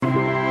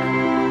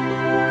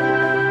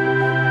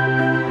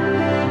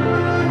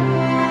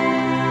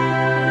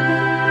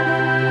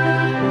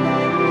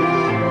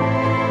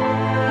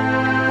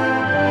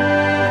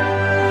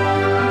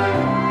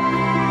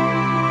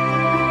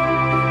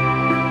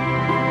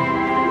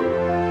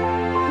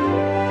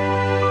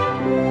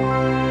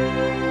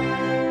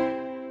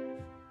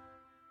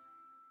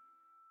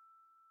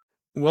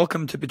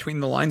Welcome to Between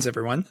the Lines,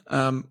 everyone.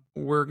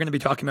 We're going to be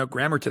talking about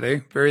grammar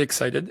today. Very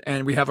excited.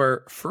 And we have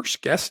our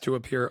first guest to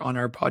appear on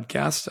our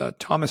podcast,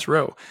 Thomas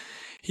Rowe.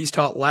 He's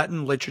taught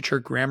Latin literature,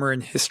 grammar,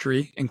 and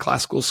history in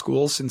classical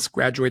schools since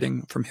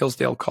graduating from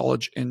Hillsdale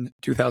College in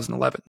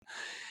 2011.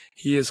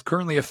 He is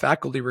currently a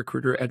faculty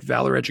recruiter at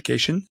Valor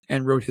Education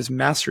and wrote his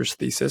master's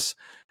thesis,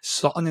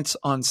 Sonnets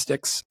on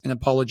Sticks, an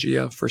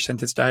Apologia for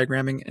Sentence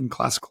Diagramming in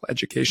Classical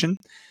Education,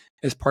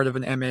 as part of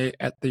an MA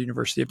at the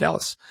University of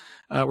Dallas.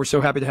 We're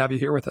so happy to have you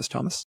here with us,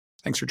 Thomas.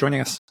 Thanks for joining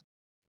us.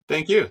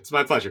 Thank you. It's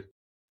my pleasure.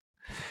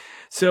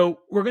 So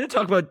we're going to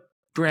talk about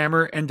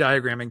grammar and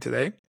diagramming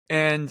today.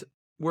 And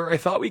where I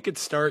thought we could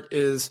start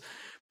is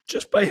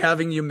just by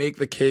having you make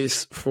the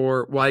case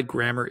for why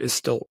grammar is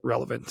still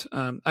relevant.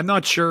 I'm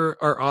not sure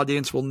our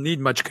audience will need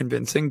much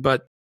convincing,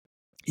 but,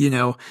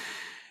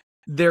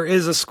 there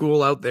is a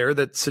school out there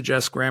that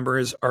suggests grammar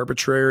is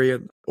arbitrary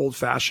and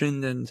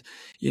old-fashioned. And,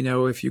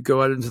 if you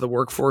go out into the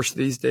workforce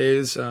these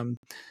days,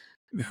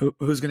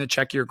 who's going to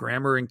check your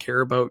grammar and care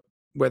about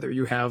whether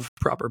you have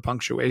proper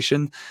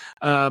punctuation?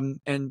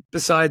 And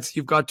besides,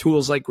 you've got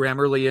tools like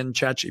Grammarly and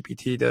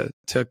ChatGPT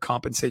to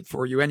compensate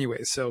for you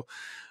anyway. So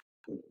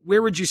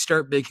where would you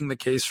start making the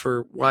case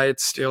for why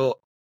it's still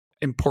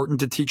important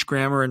to teach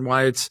grammar and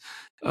why it's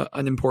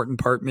an important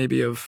part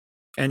maybe of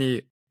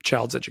any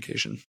child's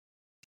education?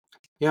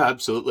 Yeah,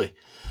 absolutely.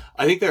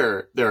 I think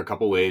there are a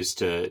couple ways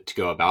to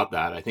go about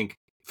that. I think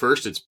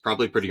first, it's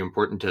probably pretty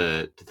important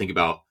to think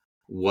about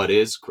what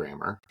is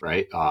grammar,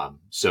 right?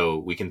 So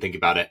we can think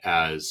about it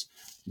as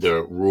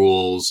the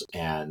rules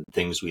and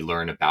things we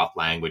learn about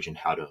language and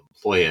how to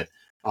employ it.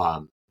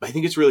 I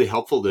think it's really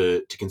helpful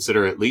to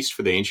consider, at least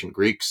for the ancient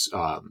Greeks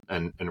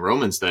and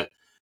Romans, that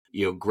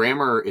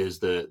grammar is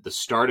the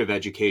start of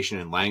education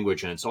in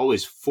language, and it's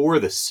always for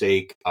the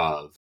sake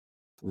of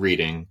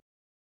reading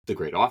the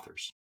great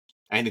authors.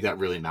 I think that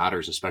really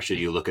matters, especially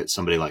you look at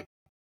somebody like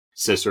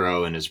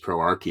Cicero and his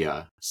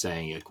Proarchia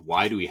saying, like,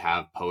 why do we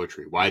have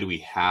poetry? Why do we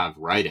have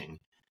writing?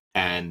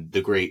 And the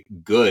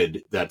great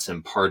good that's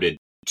imparted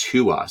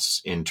to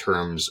us in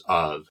terms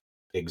of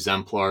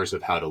exemplars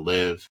of how to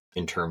live,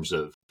 in terms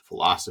of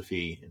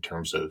philosophy, in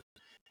terms of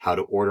how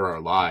to order our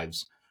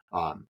lives.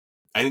 I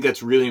think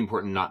that's really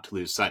important not to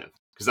lose sight of,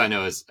 because I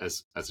know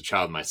as a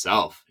child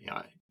myself,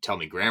 tell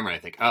me grammar, and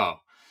I think, oh,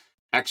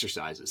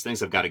 exercises,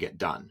 things I've got to get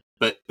done.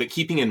 But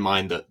keeping in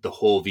mind the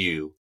whole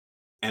view,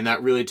 and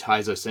that really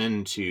ties us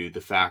into the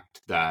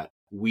fact that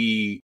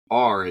we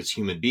are, as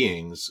human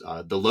beings,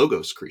 the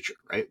logos creature,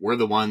 right? We're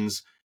the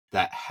ones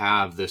that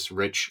have this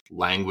rich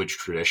language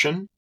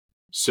tradition.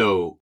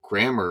 So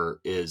grammar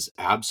is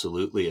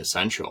absolutely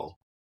essential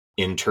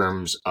in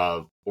terms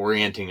of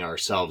orienting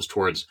ourselves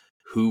towards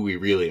who we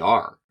really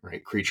are,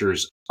 right?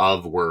 Creatures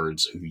of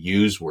words who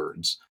use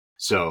words.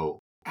 So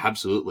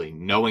absolutely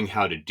knowing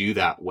how to do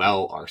that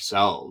well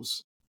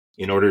ourselves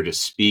in order to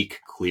speak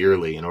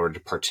clearly, in order to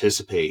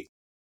participate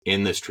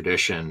in this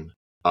tradition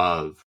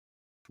of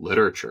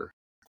literature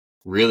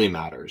really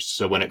matters.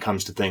 So when it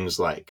comes to things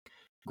like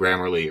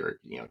Grammarly or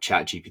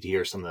ChatGPT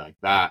or something like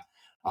that,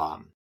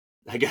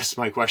 I guess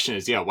my question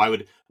is, why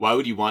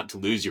would you want to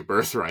lose your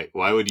birthright?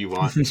 Why would you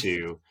want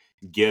to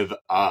give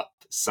up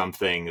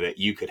something that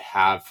you could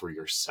have for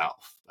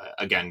yourself?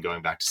 Again,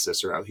 going back to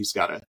Cicero, he's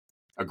got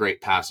a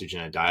great passage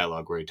in a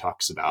dialogue where he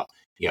talks about,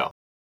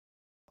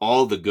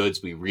 all the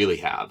goods we really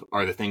have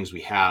are the things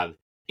we have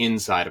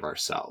inside of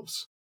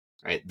ourselves,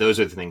 right? Those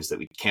are the things that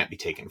we can't be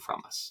taken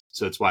from us.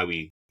 So it's why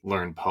we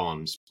learn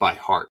poems by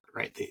heart,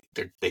 right?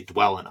 They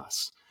dwell in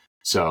us.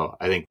 So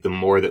I think the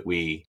more that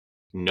we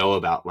know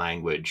about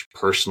language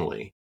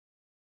personally,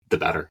 the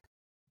better.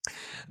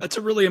 That's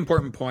a really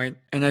important point.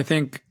 And I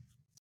think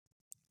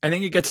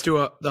it gets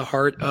to the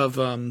heart of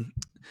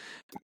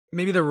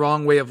maybe the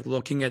wrong way of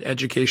looking at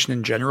education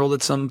in general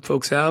that some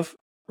folks have,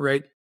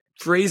 right?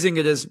 Phrasing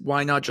it as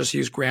why not just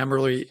use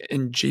Grammarly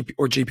in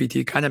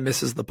GPT kind of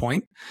misses the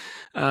point,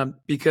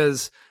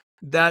 because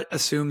that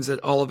assumes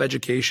that all of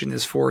education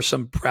is for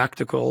some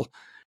practical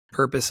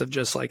purpose of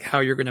just like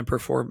how you're going to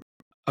perform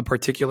a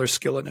particular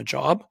skill in a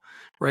job,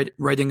 right?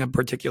 Writing a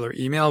particular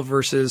email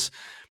versus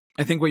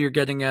I think what you're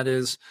getting at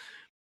is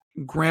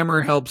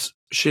grammar helps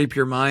shape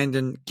your mind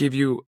and give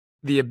you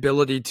the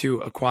ability to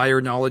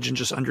acquire knowledge and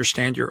just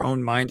understand your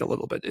own mind a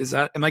little bit.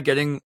 Am I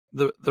getting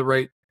the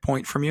right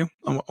point from you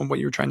on what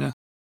you were trying to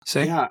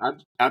say? Yeah,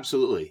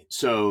 absolutely.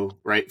 So,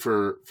 right,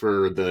 for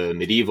the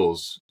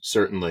medievals,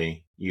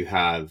 certainly you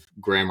have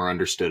grammar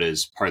understood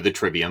as part of the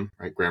trivium,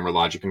 right? Grammar,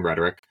 logic, and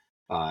rhetoric,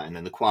 and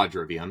then the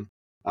quadrivium,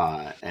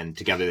 and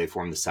together they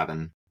form the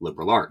 7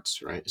 liberal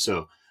arts, right?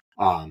 So,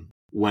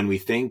 when we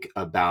think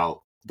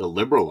about the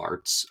liberal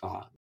arts,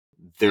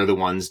 they're the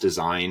ones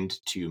designed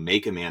to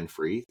make a man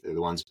free. They're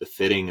the ones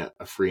befitting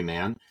a free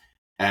man.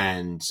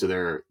 And so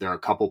there are a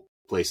couple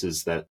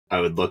places that I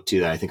would look to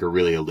that I think are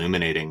really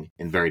illuminating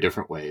in very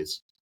different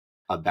ways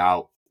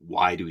about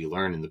why do we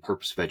learn and the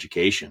purpose of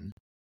education.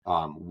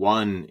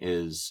 One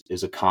is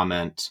a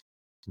comment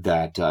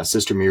that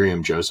Sister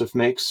Miriam Joseph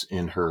makes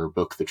in her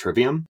book, The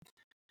Trivium,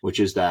 which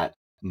is that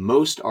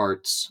most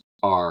arts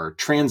are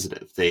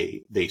transitive.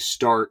 They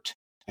start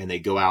and they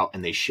go out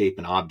and they shape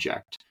an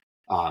object.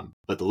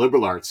 But the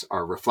liberal arts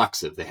are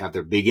reflexive. They have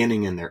their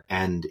beginning and their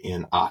end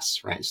in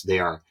us, right? So they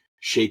are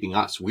shaping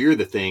us. We're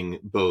the thing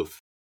both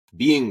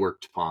being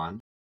worked upon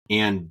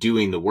and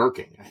doing the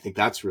working. I think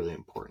that's really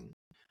important.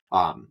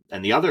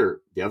 And the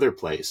other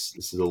place,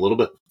 this is a little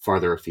bit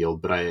farther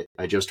afield, but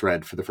I just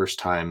read for the first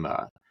time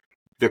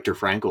Viktor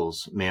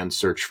Frankl's Man's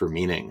Search for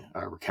Meaning,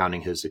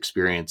 recounting his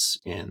experience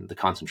in the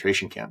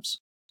concentration camps.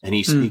 And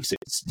he speaks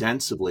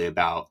extensively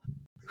about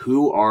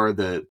who are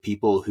the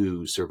people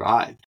who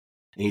survived.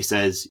 And he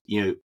says,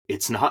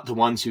 it's not the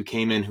ones who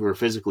came in who are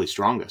physically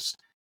strongest.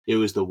 It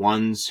was the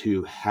ones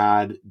who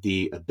had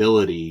the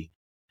ability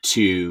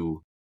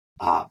to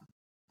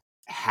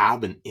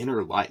have an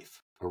inner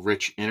life, a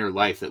rich inner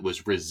life that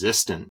was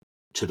resistant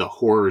to the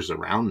horrors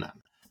around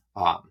them.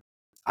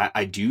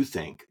 I do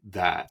think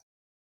that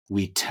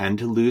we tend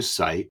to lose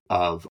sight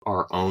of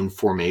our own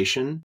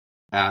formation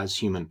as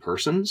human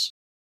persons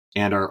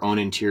and our own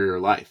interior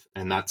life.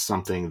 And that's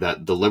something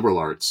that the liberal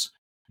arts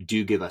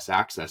do give us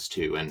access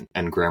to.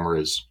 And grammar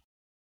is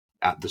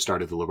at the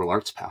start of the liberal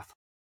arts path.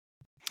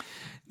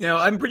 Now,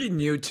 I'm pretty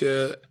new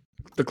to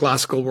the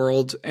classical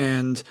world,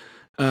 and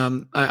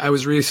I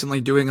was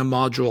recently doing a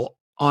module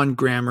on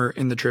grammar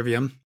in the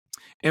Trivium.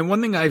 And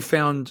one thing I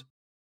found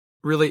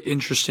really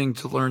interesting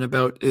to learn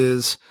about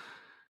is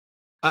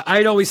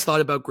I'd always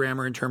thought about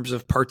grammar in terms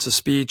of parts of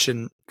speech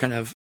and kind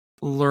of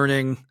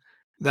learning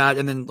that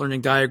and then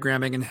learning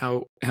diagramming and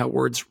how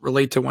words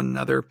relate to one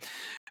another.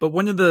 But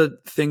one of the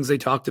things they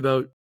talked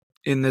about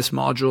in this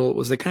module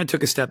was they kind of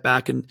took a step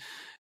back and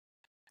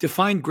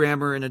defined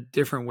grammar in a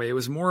different way. It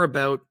was more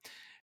about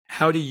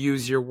how to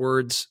use your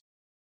words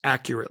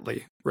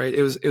accurately, right?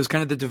 It was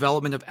kind of the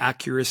development of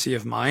accuracy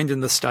of mind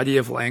and the study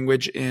of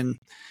language in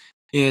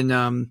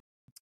being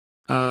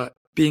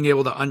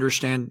able to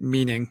understand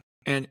meaning.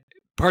 And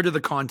part of the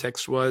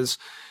context was,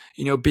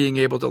 being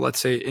able to, let's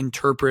say,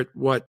 interpret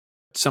what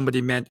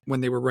somebody meant when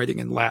they were writing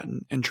in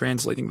Latin and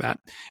translating that.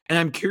 And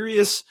I'm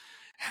curious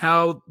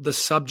how the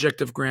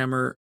subject of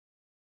grammar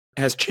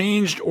has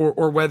changed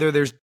or whether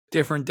there's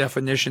different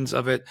definitions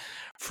of it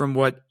from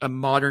what a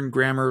modern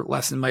grammar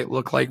lesson might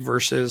look like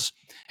versus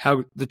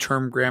how the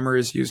term grammar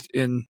is used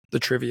in the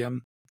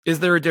Trivium.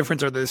 Is there a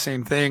difference? Are they the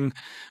same thing?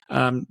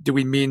 Do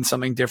we mean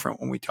something different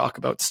when we talk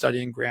about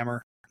studying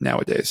grammar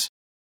nowadays?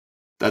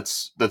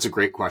 That's a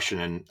great question.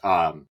 And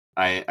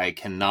I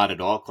cannot at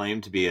all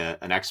claim to be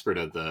an expert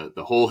of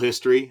the whole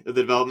history of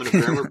the development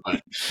of grammar,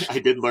 but I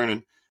did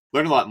learn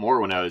a lot more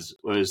when I was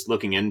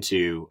looking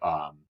into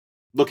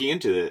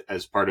it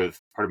as part of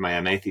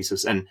my MA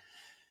thesis. And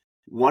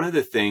one of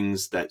the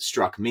things that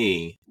struck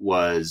me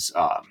was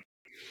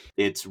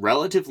it's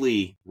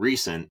relatively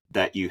recent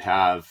that you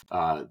have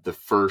the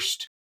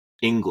first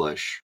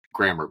English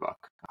grammar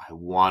book. I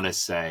want to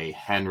say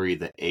Henry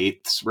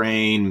VIII's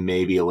reign,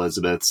 maybe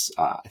Elizabeth's.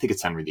 I think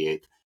it's Henry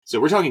VIII. So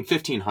we're talking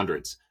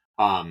 1500s.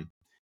 So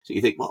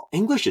you think, well,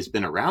 English has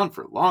been around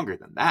for longer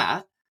than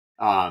that.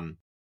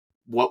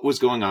 What was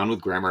going on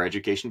with grammar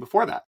education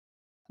before that?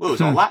 Well, it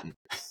was all Latin.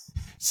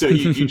 So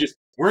you just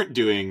weren't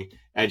doing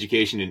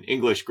education in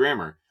English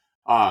grammar.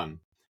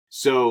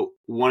 So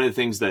one of the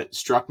things that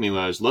struck me when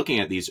I was looking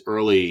at these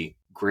early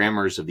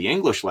grammars of the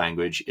English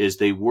language is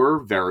they were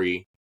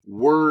very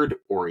word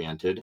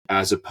oriented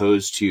as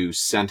opposed to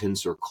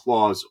sentence or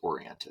clause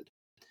oriented.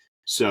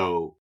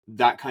 So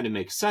that kind of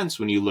makes sense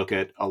when you look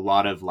at a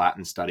lot of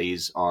Latin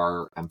studies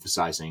are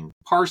emphasizing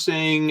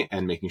parsing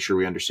and making sure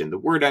we understand the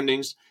word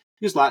endings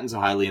because Latin's a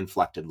highly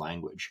inflected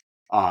language.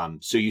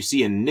 So you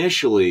see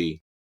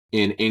initially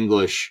in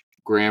English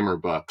grammar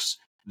books,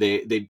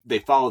 they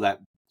follow that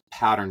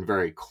pattern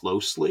very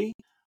closely.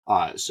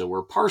 So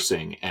we're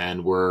parsing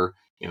and we're,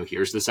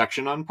 here's the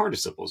section on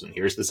participles and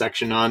here's the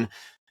section on,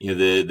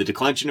 the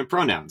declension of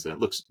pronouns. And it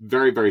looks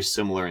very, very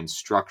similar in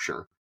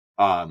structure.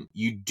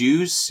 You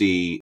do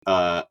see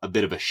a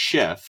bit of a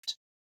shift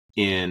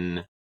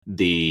in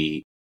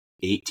the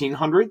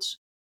 1800s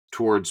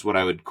towards what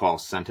I would call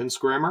sentence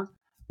grammar,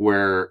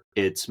 where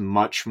it's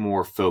much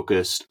more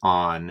focused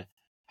on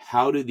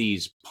how do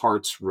these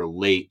parts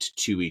relate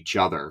to each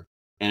other.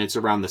 And it's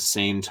around the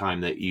same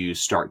time that you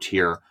start to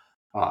hear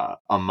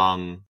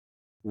among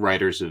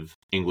writers of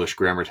English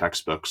grammar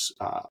textbooks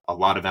a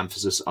lot of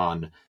emphasis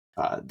on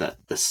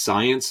the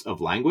science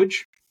of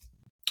language,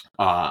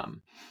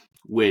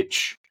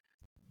 which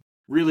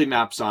really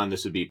maps on,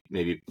 this would be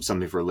maybe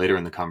something for later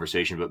in the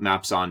conversation, but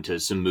maps on to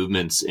some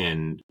movements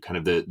in kind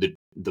of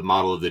the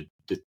model of that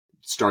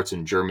starts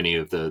in Germany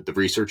of the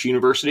research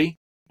university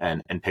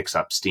and picks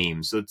up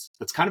steam. So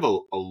it's kind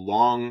of a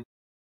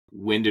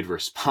long-winded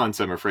response,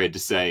 I'm afraid to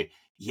say,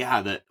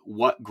 yeah, that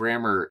what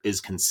grammar is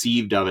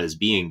conceived of as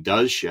being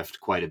does shift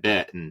quite a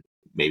bit. And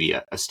maybe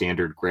a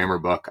standard grammar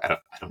book, I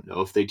don't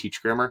know if they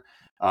teach grammar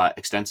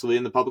extensively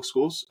in the public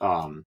schools,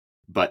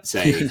 but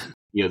say,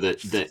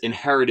 the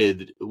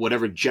inherited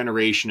whatever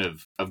generation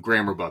of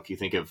grammar book you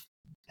think of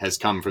has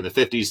come from the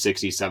 50s,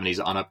 60s,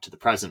 70s on up to the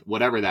present,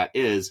 whatever that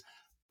is,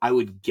 I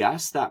would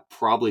guess that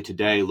probably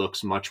today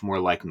looks much more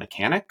like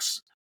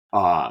mechanics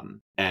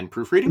and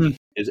proofreading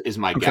is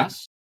my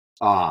guess.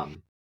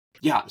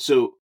 Yeah,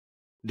 so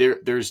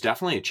there's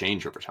definitely a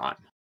change over time.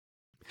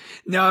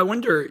 Now, I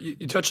wonder,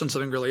 you touched on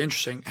something really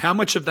interesting. How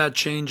much of that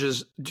change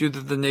is due to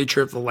the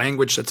nature of the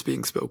language that's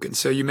being spoken?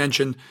 So you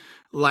mentioned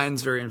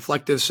Latin's very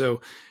inflective,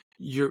 so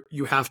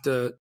you have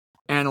to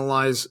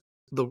analyze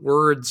the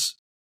words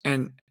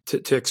and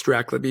to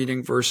extract the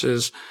meaning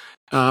versus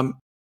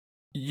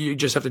you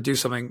just have to do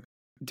something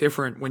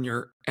different when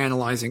you're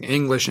analyzing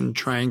English and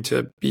trying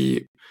to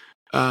be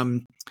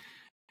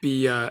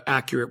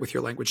accurate with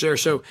your language there.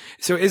 So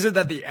is it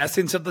that the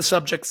essence of the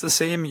subject's the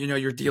same? You know,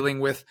 you're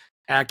dealing with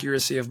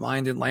accuracy of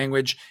mind and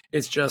language.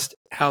 It's just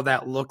how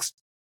that looks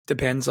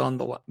depends on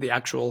the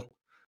actual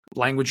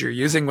language you're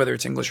using, whether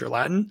it's English or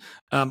Latin,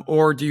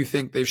 or do you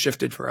think they've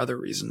shifted for other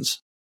reasons?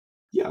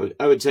 Yeah,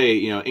 I would say,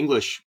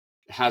 English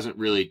hasn't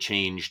really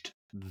changed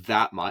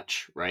that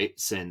much, right?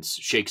 Since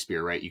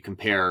Shakespeare, right? You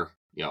compare,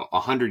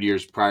 100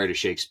 years prior to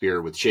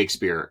Shakespeare with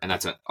Shakespeare, and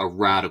that's a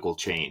radical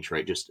change,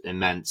 right? Just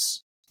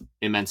immense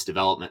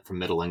development from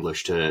Middle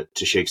English to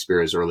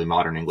Shakespeare's early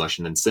modern English.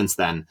 And then since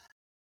then,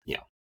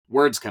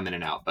 words come in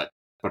and out, but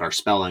our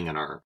spelling and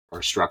our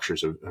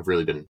structures have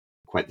really been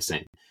quite the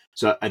same.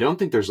 So I don't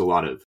think there's a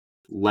lot of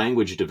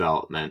language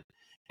development.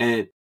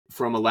 And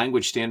from a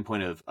language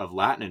standpoint of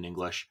Latin and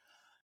English,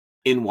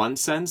 in one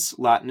sense,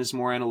 Latin is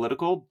more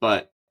analytical,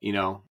 but,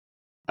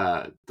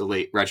 the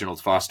late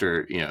Reginald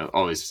Foster,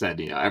 always said,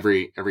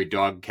 every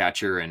dog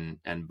catcher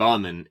and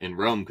bum in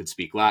Rome could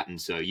speak Latin,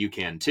 so you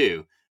can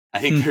too. I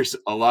think there's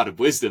a lot of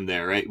wisdom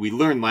there, right? We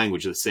learn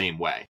language the same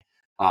way.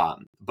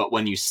 But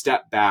when you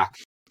step back,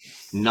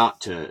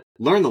 not to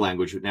learn the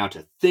language, but now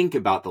to think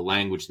about the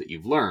language that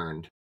you've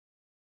learned,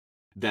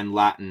 then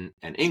Latin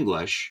and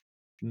English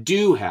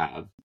do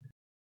have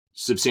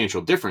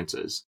substantial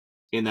differences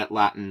in that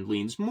Latin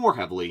leans more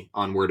heavily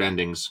on word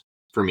endings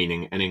for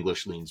meaning and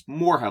English leans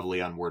more heavily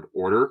on word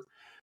order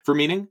for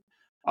meaning.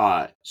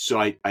 So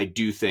I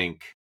do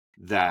think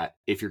that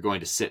if you're going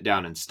to sit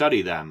down and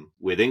study them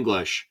with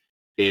English,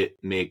 it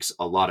makes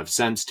a lot of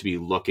sense to be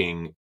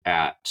looking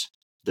at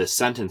the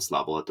sentence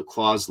level, at the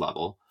clause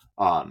level.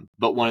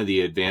 But one of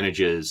the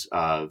advantages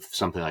of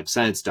something like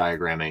sentence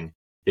diagramming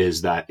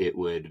is that it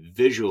would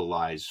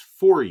visualize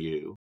for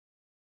you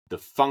the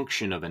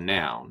function of a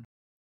noun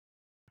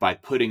by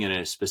putting it in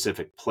a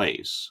specific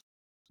place.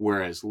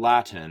 Whereas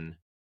Latin,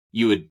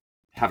 you would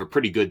have a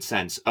pretty good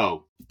sense,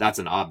 oh, that's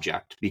an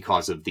object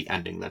because of the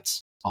ending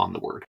that's on the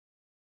word.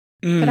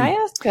 Could I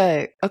ask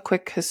a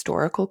quick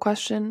historical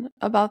question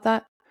about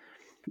that?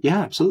 Yeah,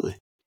 absolutely.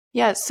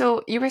 Yeah,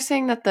 so you were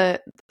saying that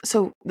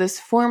this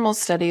formal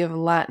study of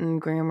Latin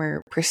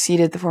grammar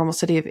preceded the formal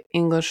study of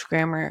English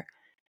grammar.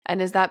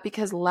 And is that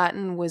because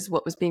Latin was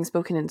what was being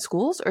spoken in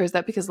schools, or is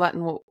that because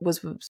Latin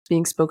was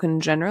being spoken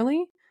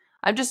generally?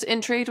 I'm just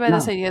intrigued by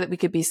this idea that we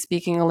could be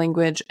speaking a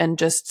language and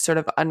just sort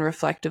of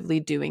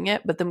unreflectively doing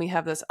it, but then we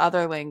have this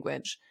other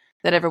language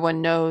that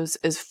everyone knows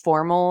is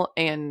formal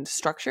and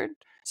structured.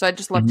 So I'd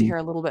just love to hear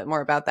a little bit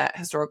more about that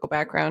historical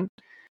background.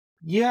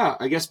 Yeah,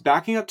 I guess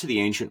backing up to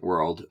the ancient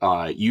world,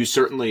 you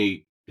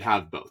certainly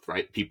have both,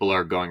 right? People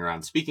are going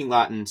around speaking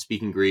Latin,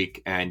 speaking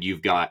Greek, and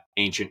you've got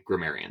ancient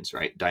grammarians,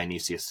 right?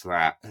 Dionysius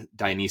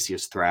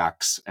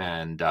Thrax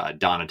and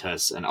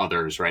Donatus and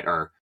others, right,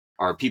 are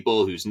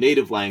people whose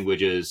native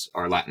languages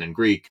are Latin and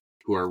Greek,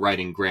 who are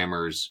writing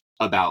grammars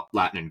about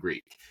Latin and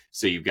Greek.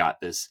 So you've got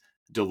this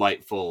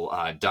delightful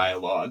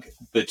dialogue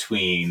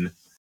between,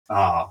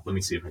 let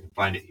me see if I can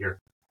find it here.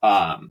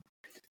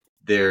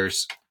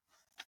 There's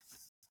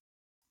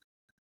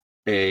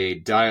a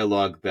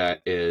dialogue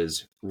that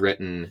is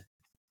written,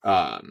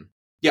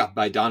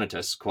 by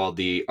Donatus called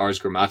the Ars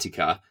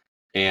Grammatica,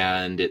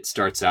 and it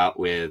starts out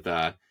with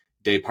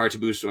De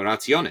Partibus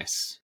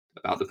Orationis,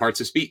 about the parts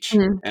of speech,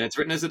 and it's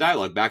written as a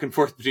dialogue back and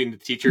forth between the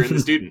teacher and the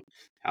student.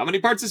 How many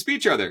parts of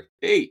speech are there?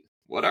 8.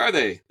 What are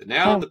they? The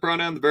noun, the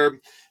pronoun, the verb.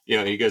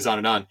 He goes on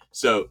and on.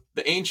 So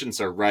the ancients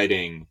are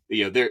writing.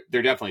 They're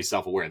definitely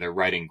self-aware. They're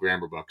writing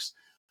grammar books.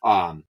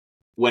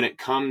 When it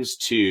comes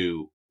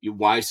to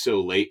why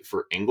so late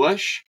for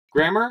English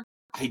grammar,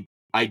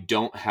 I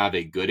don't have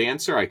a good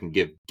answer. I can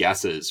give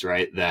guesses,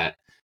 right? That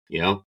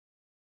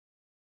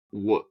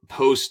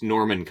post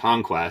Norman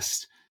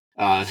conquest,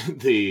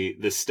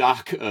 the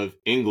stock of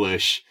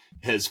English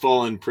has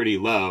fallen pretty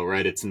low,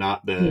 right? It's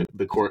not the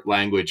court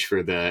language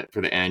for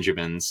the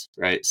Angevins,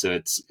 right? So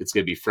it's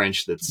going to be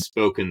French that's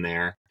spoken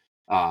there.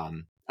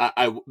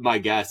 My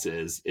guess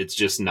is it's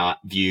just not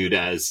viewed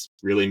as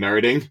really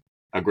meriting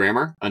a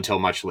grammar until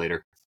much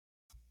later.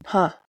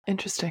 Huh.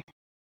 Interesting.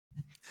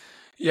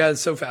 Yeah,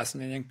 it's so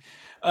fascinating.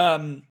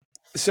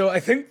 So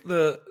I think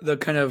the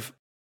kind of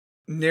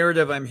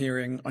narrative I'm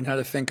hearing on how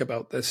to think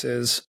about this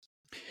is,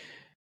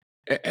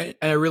 and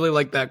I really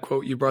like that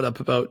quote you brought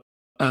up about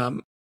a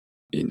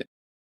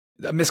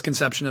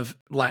misconception of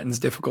Latin's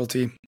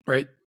difficulty,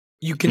 right?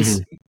 You can,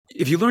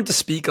 if you learn to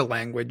speak a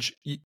language,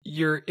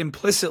 you're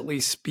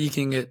implicitly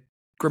speaking it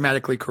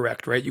grammatically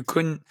correct, right? You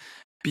couldn't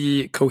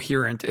be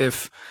coherent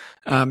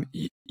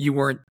you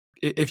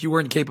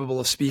weren't capable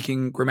of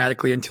speaking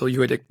grammatically until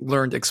you had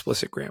learned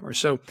explicit grammar.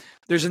 So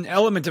there's an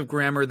element of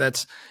grammar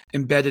that's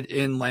embedded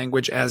in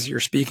language as you're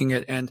speaking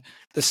it. And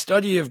the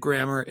study of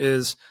grammar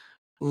is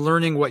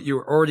learning what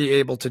you're already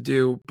able to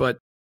do, but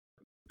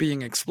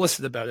being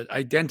explicit about it,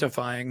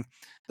 identifying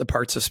the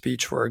parts of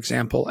speech, for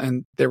example,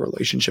 and their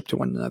relationship to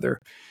one another.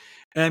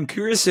 And I'm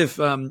curious if,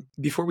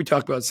 before we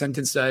talk about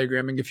sentence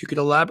diagramming, if you could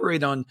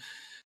elaborate on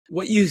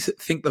what you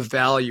think the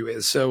value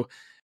is. So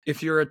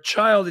if you're a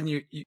child and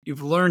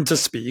you've learned to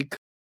speak,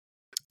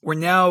 we're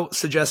now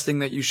suggesting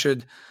that you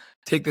should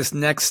take this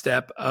next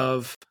step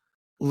of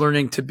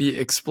learning to be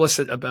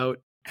explicit about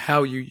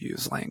how you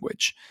use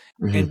language.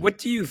 Mm-hmm. And what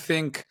do you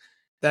think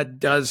that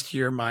does to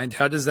your mind?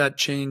 How does that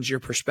change your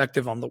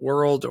perspective on the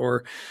world,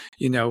 or,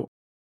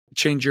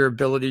 change your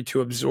ability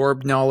to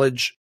absorb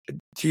knowledge?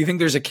 Do you think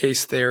there's a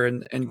case there,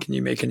 and can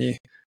you make any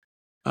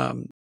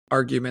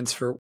arguments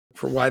for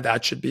why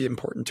that should be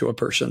important to a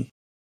person?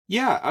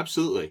 Yeah,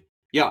 absolutely.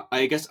 Yeah,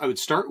 I guess I would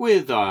start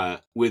with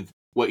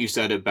what you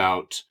said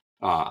about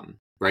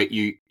right.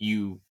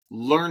 You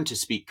learn to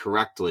speak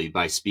correctly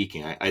by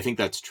speaking. I think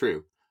that's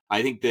true.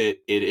 I think that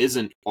it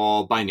isn't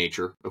all by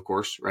nature, of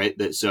course, right?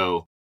 That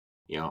so,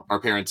 our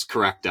parents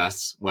correct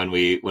us when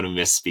we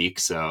misspeak.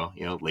 So,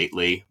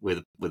 lately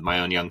with my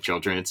own young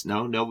children, it's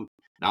no,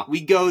 not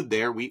we go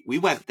there. We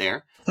went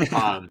there.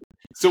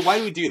 So why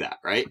do we do that,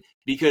 right?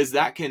 Because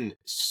that can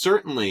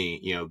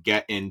certainly,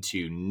 get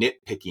into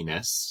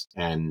nitpickiness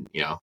and,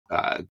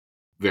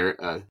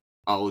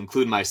 I'll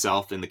include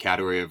myself in the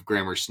category of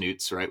grammar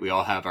snoots, right? We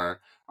all have our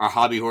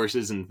hobby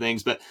horses and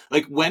things, but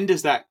like, when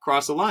does that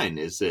cross a line?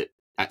 Is it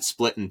at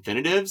split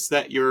infinitives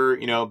that you're,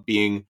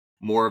 being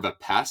more of a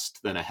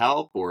pest than a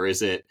help, or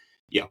is it,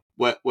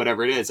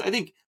 whatever it is? I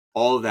think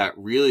all of that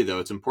really, though,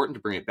 it's important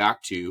to bring it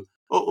back to,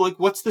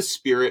 what's the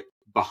spirit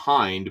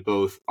behind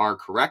both our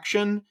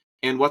correction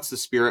and what's the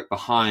spirit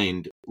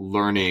behind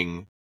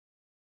learning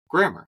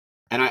grammar?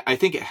 And I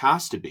think it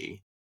has to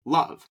be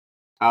love,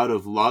 out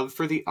of love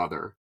for the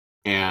other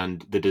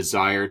and the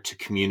desire to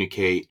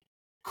communicate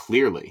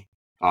clearly.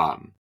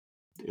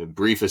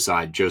 Brief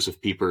aside,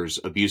 Joseph Pieper's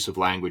Abuse of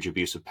Language,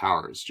 Abuse of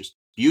Power is just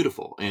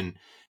beautiful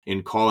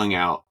in calling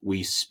out,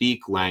 we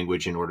speak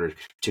language in order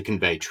to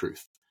convey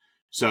truth.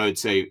 So I'd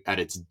say at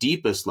its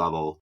deepest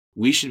level,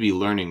 we should be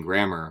learning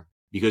grammar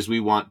because we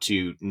want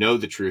to know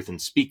the truth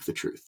and speak the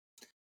truth.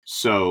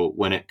 So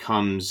when it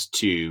comes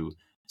to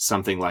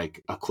something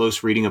like a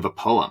close reading of a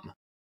poem,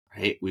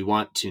 right, we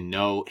want to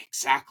know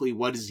exactly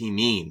what does he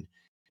mean.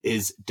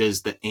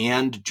 Does the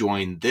and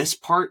join this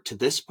part to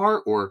this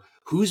part, or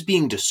who's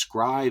being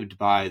described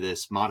by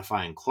this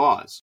modifying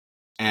clause?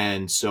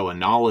 And so a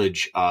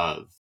knowledge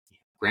of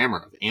grammar,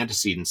 of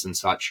antecedents and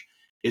such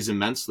is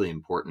immensely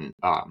important.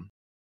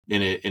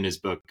 In his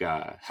book,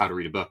 How to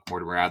Read a Book,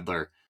 Mortimer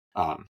Adler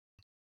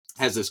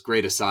has this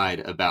great aside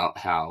about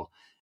how,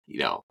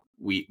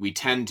 we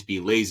tend to be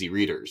lazy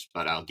readers,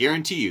 but I'll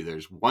guarantee you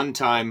there's one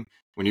time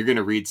when you're going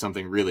to read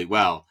something really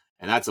well,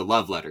 and that's a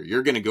love letter.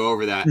 You're going to go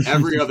over that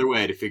every other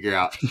way to figure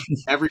out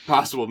every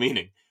possible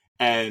meaning.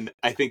 And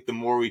I think the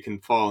more we can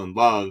fall in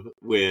love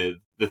with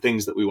the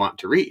things that we want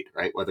to read,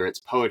 right, whether it's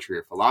poetry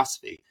or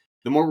philosophy,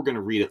 the more we're going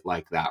to read it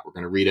like that. We're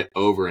going to read it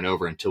over and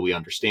over until we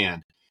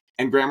understand.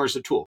 And grammar is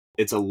a tool.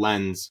 It's a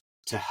lens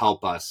to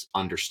help us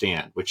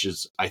understand, which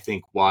is, I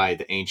think, why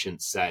the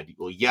ancients said,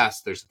 well,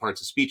 yes, there's the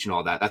parts of speech and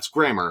all that. That's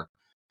grammar.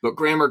 But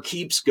grammar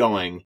keeps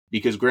going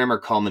because grammar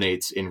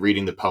culminates in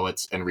reading the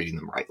poets and reading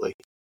them rightly.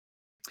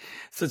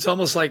 So it's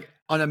almost like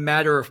on a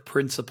matter of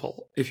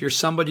principle. If you're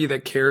somebody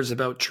that cares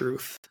about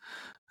truth,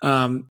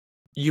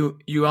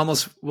 you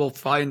almost will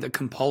find a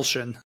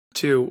compulsion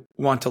to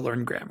want to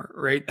learn grammar,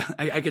 right?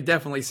 I could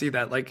definitely see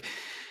that. Like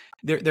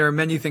there are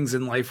many things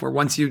in life where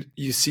once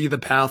you see the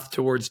path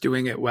towards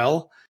doing it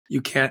well,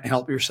 you can't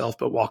help yourself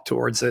but walk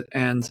towards it.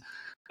 And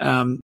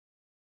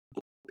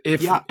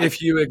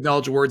if you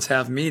acknowledge words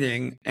have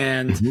meaning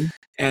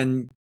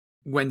and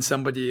when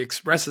somebody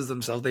expresses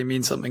themselves, they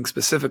mean something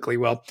specifically.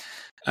 Well,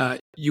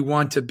 you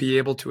want to be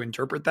able to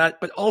interpret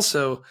that, but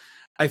also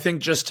I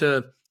think just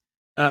to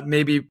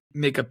maybe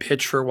make a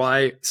pitch for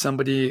why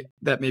somebody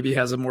that maybe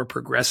has a more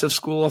progressive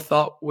school of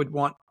thought would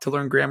want to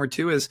learn grammar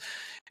too is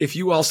if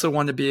you also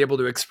want to be able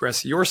to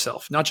express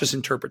yourself, not just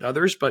interpret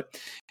others, but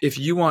if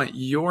you want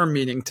your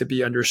meaning to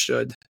be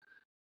understood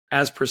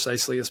as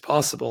precisely as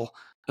possible,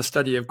 a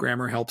study of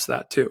grammar helps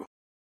that too,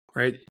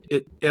 right?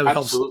 It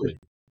helps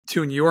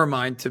tune your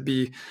mind to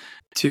be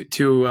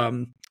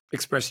to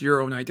express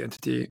your own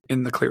identity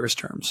in the clearest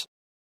terms.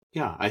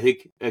 Yeah, I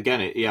think again,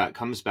 it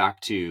comes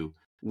back to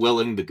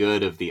willing the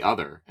good of the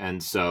other.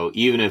 And so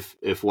even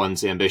if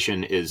one's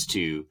ambition is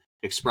to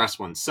express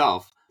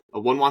oneself,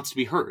 one wants to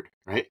be heard,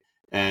 right?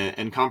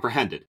 And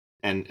comprehended.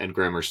 And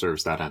grammar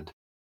serves that end.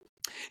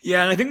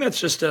 Yeah, and I think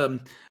that's just an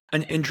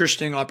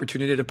interesting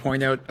opportunity to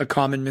point out a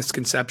common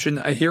misconception.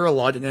 I hear a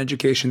lot in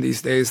education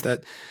these days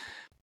that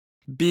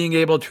being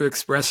able to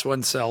express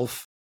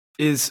oneself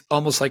is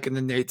almost like an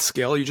innate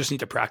skill. You just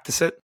need to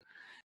practice it.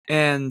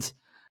 And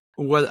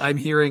what I'm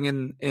hearing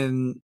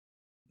in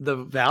the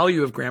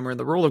value of grammar and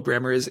the role of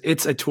grammar is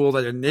it's a tool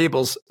that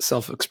enables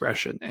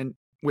self-expression, and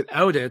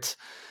without it,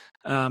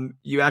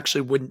 you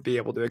actually wouldn't be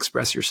able to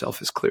express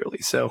yourself as clearly.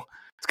 So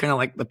it's kind of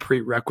like the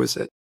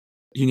prerequisite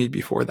you need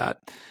before that.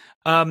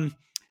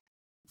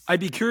 I'd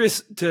be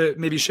curious to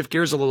maybe shift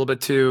gears a little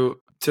bit to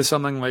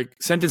something like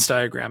sentence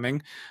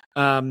diagramming,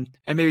 and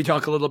maybe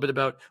talk a little bit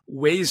about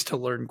ways to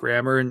learn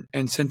grammar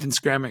and sentence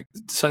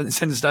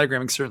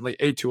diagramming is certainly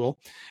a tool.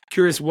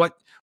 Curious what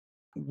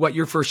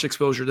your first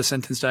exposure to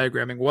sentence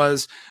diagramming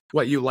was,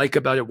 what you like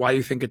about it, why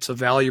you think it's a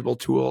valuable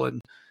tool,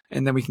 and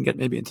then we can get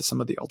maybe into some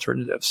of the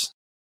alternatives.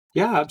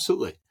 Yeah,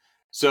 absolutely.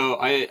 So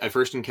I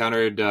first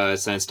encountered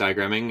sentence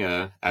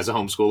diagramming as a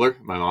homeschooler.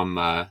 My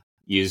mom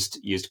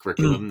used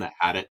curriculum that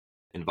had it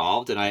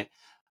involved, and I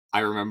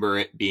remember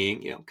it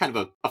being kind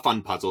of a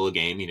fun puzzle, a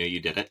game. You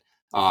did it,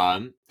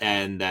 and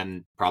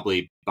then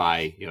probably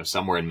by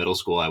somewhere in middle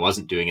school, I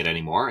wasn't doing it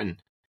anymore, and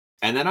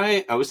then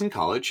I was in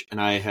college, and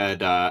I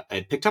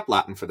had picked up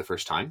Latin for the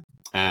first time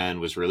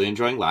and was really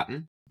enjoying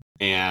Latin,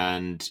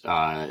 and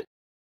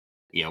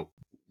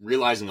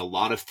realizing a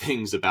lot of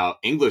things about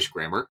English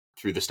grammar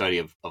through the study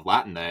of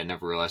Latin that I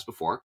never realized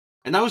before.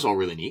 And that was all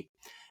really neat.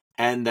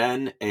 And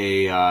then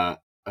a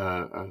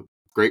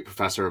great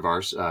professor of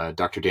ours,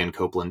 Dr. Dan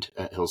Copeland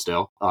at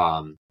Hillsdale,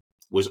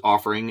 was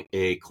offering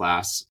a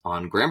class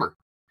on grammar.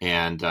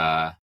 And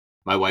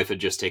my wife had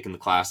just taken the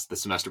class the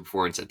semester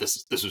before and said,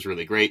 this was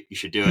really great. You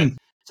should do it. I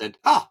said,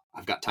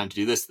 I've got time to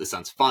do this. This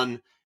sounds fun.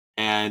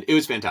 And it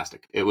was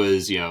fantastic. It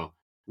was,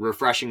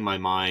 refreshing my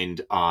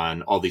mind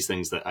on all these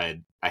things that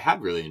I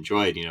had really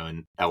enjoyed,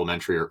 in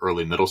elementary or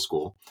early middle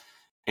school.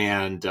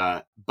 And,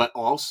 but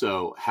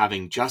also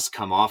having just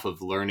come off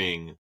of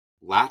learning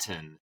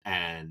Latin,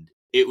 and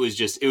it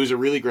was a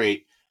really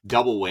great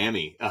double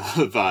whammy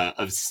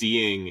of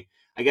seeing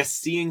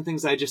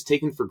things I just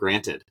taken for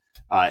granted,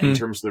 in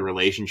terms of the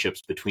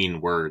relationships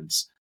between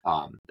words.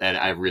 And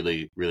I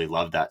really, really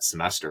loved that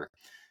semester.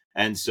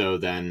 And so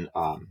then,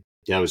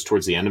 it was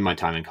towards the end of my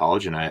time in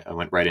college, and I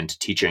went right into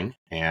teaching,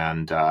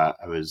 and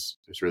I was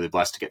really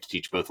blessed to get to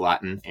teach both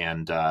Latin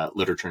and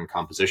literature and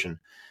composition.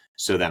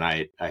 So then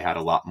I had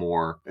a lot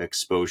more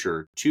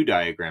exposure to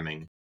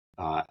diagramming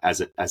as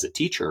a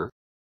teacher.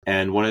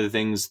 And one of the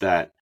things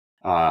that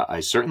I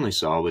certainly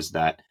saw was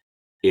that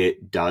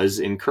it does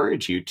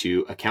encourage you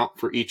to account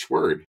for each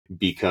word,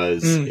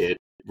 because it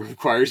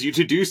requires you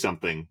to do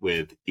something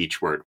with each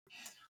word.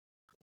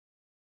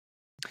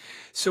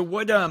 So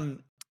where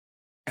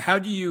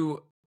do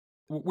you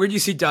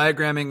see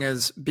diagramming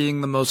as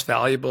being the most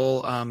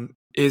valuable?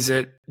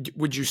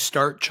 Would you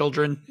start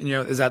children,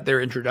 is that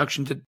their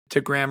introduction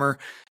to grammar?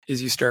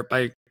 Is you start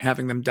by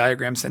having them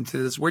diagram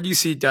sentences? Where do you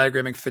see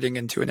diagramming fitting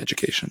into an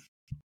education?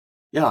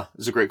 Yeah,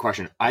 that's a great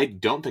question. I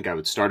don't think I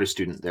would start a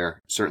student there,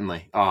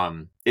 certainly.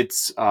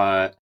 It's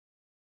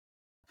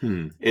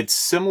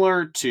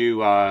similar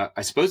to,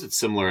 I suppose it's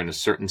similar in a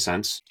certain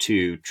sense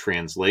to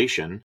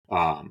translation.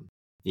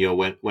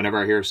 Whenever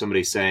I hear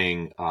somebody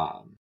saying,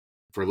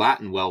 for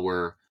Latin, well,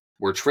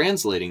 we're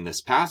translating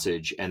this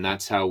passage, and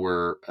that's how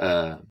we're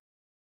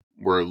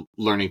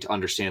learning to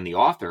understand the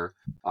author.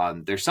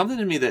 There's something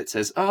in me that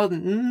says,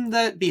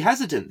 that be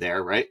hesitant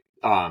there, right?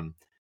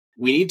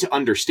 We need to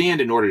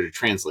understand in order to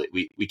translate.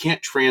 We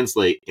can't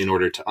translate in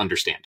order to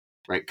understand,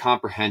 right?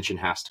 Comprehension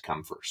has to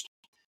come first.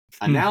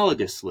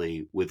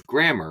 Analogously, with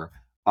grammar,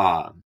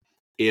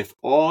 if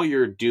all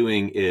you're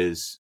doing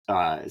is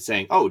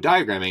saying,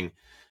 diagramming,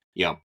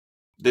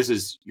 this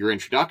is your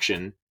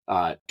introduction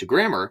to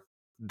grammar,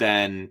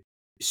 then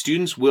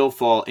students will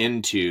fall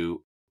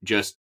into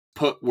just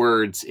put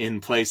words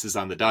in places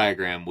on the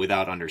diagram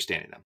without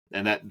understanding them.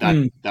 And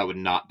that would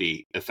not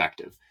be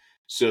effective.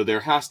 So there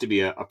has to be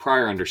a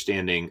prior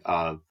understanding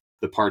of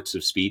the parts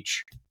of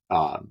speech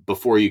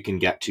before you can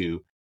get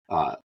to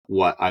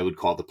what I would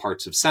call the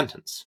parts of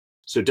sentence.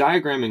 So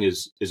diagramming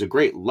is a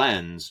great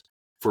lens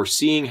for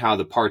seeing how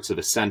the parts of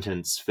a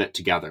sentence fit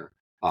together.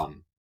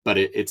 But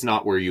it's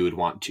not where you would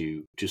want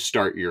to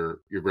start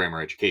your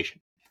grammar education.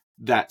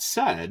 That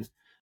said,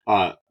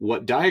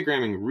 what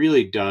diagramming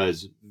really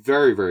does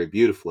very, very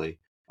beautifully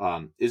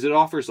is it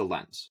offers a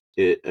lens.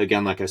 It,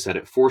 again, like I said,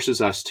 it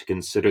forces us to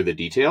consider the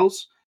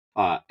details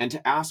and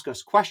to ask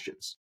us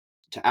questions,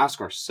 to ask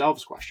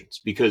ourselves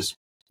questions, because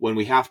when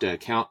we have to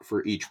account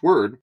for each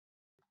word,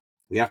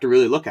 we have to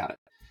really look at it.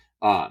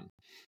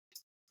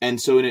 And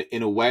so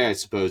in a way, I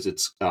suppose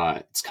it's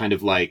kind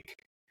of like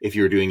if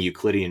you're doing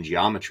Euclidean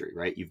geometry,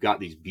 right? You've got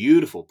these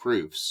beautiful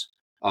proofs.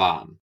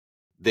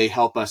 They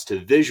help us to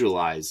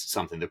visualize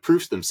something. The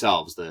proofs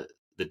themselves, the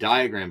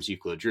diagrams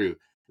Euclid drew,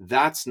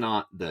 that's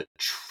not the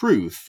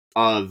truth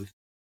of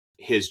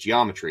his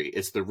geometry.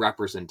 It's the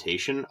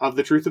representation of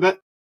the truth of it.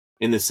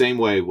 In the same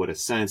way, what a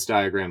sentence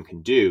diagram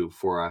can do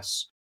for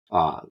us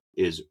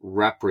is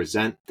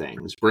represent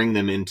things, bring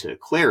them into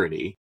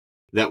clarity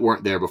that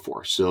weren't there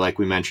before. So like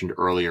we mentioned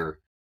earlier,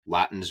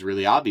 Latin is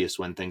really obvious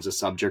when things a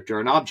subject or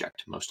an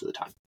object most of the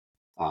time.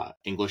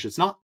 English, it's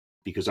not,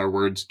 because our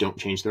words don't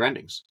change their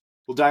endings.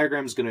 Well,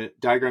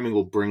 diagramming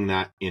will bring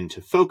that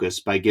into focus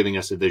by giving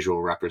us a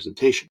visual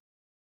representation.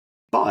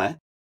 But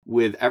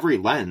with every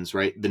lens,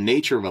 right, the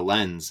nature of a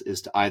lens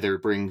is to either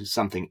bring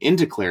something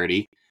into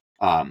clarity,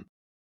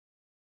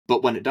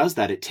 but when it does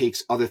that, it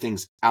takes other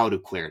things out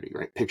of clarity,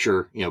 right?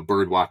 Picture,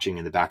 bird watching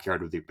in the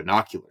backyard with your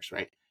binoculars,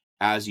 right?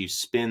 As you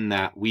spin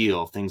that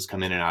wheel, things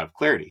come in and out of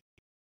clarity.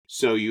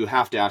 So you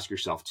have to ask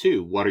yourself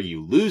too, what are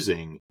you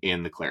losing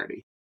in the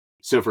clarity?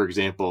 So for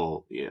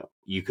example,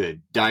 you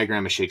could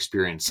diagram a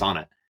Shakespearean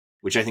sonnet,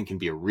 which I think can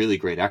be a really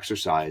great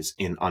exercise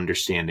in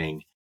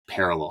understanding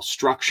parallel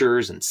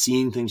structures and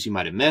seeing things you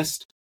might have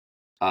missed.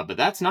 But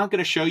that's not going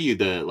to show you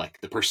the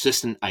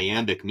persistent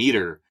iambic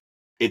meter.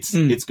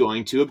 It's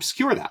going to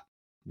obscure that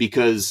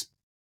because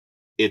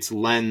its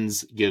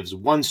lens gives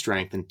one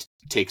strength and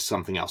takes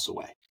something else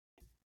away.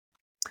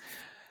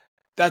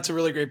 That's a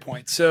really great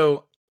point.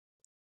 So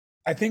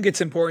I think it's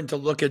important to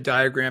look at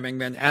diagramming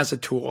then as a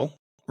tool,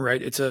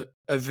 right? It's a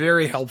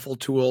very helpful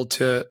tool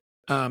to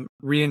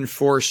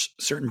reinforce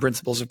certain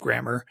principles of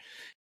grammar.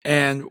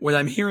 And what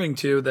I'm hearing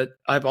too, that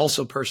I've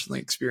also personally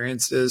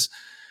experienced, is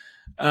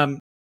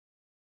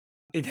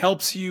it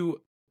helps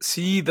you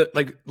see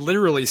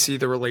literally see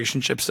the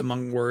relationships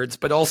among words,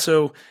 but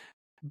also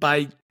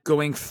by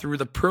going through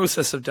the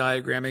process of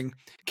diagramming,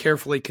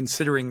 carefully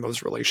considering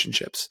those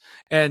relationships.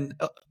 And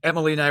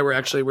Emily and I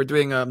we're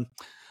doing a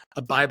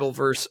Bible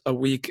verse a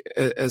week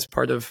as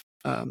part of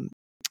an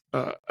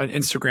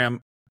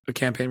Instagram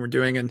campaign we're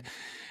doing. And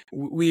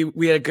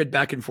we had a good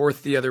back and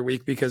forth the other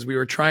week because we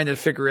were trying to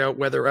figure out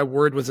whether a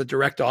word was a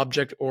direct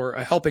object or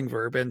a helping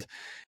verb. And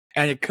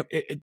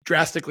it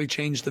drastically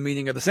changed the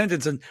meaning of the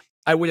sentence. And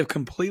I would have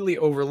completely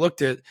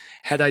overlooked it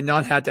had I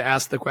not had to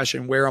ask the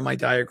question, where on my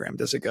diagram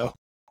does it go?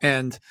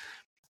 And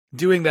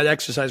doing that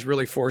exercise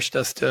really forced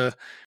us to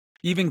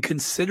even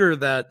consider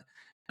that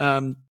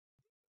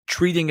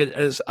treating it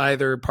as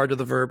either part of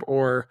the verb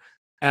or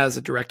as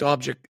a direct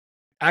object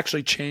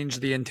actually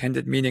changed the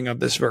intended meaning of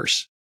this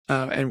verse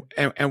and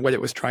what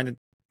it was trying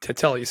to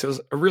tell you. So it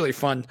was a really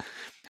fun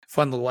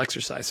little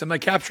exercise. So am I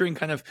capturing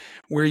kind of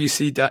where you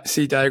see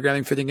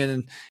diagramming fitting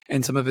in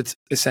and some of its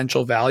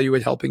essential value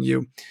at helping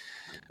you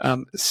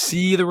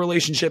see the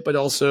relationship, but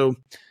also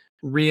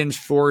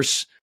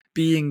reinforce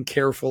being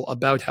careful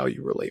about how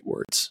you relate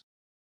words?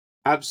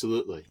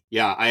 Absolutely.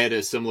 Yeah, I had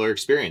a similar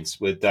experience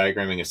with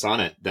diagramming a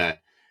sonnet that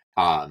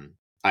I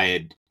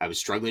was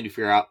struggling to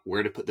figure out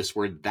where to put this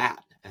word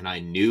that. And I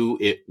knew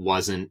it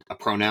wasn't a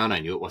pronoun. I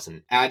knew it wasn't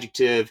an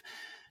adjective.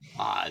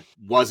 It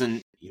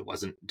wasn't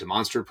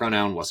demonstrative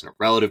pronoun, wasn't a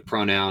relative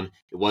pronoun.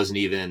 It wasn't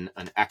even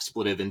an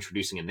expletive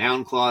introducing a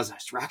noun clause. I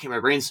was racking my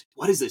brains.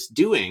 What is this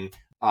doing?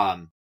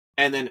 And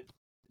then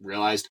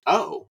realized,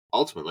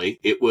 ultimately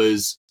it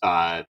was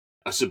a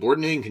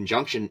subordinating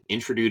conjunction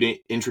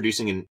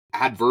introducing an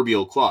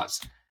adverbial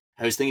clause.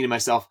 I was thinking to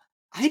myself,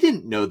 I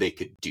didn't know they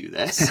could do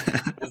this,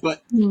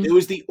 but it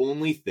was the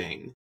only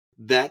thing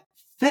that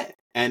fit.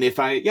 And if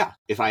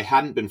I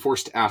hadn't been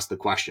forced to ask the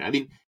question, I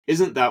mean,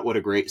 isn't that what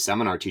a great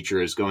seminar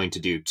teacher is going to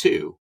do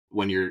too?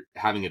 When you're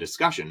having a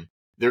discussion,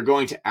 they're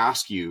going to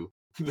ask you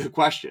the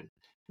question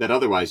that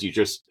otherwise you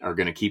just are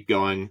going to keep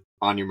going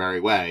on your merry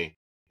way.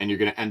 And you're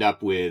going to end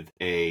up with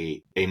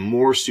a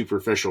more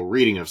superficial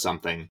reading of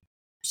something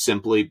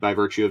simply by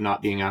virtue of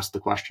not being asked the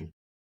question.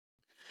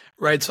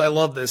 Right. So I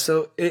love this.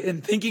 So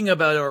in thinking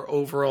about our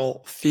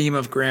overall theme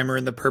of grammar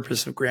and the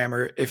purpose of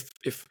grammar,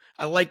 if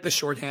I like the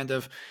shorthand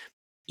of,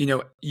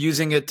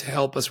 using it to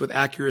help us with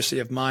accuracy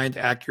of mind,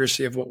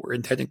 accuracy of what we're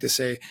intending to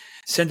say,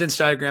 sentence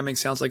diagramming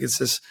sounds like it's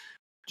this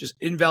just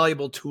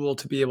invaluable tool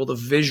to be able to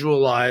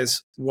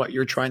visualize what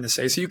you're trying to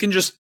say. So you can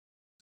just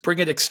bring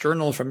it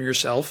external from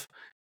yourself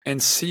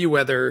and see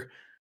whether,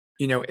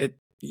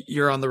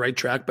 you're on the right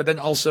track. But then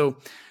also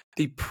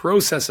the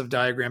process of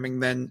diagramming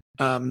then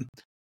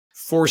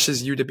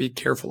forces you to be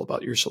careful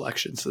about your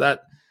selection. So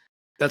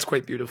that's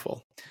quite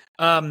beautiful.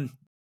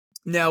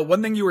 Now,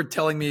 one thing you were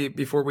telling me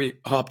before we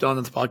hopped on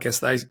the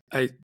podcast that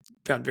I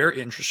found very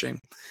interesting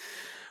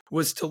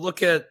was to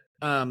look at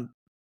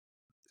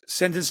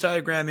sentence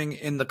diagramming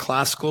in the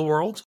classical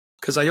world,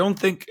 because I don't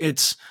think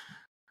it's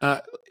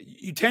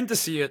you tend to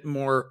see it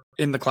more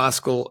in the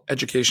classical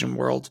education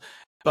world,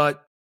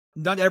 but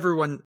not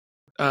everyone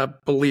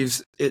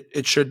believes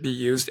it should be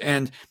used.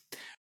 And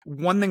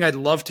one thing I'd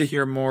love to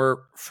hear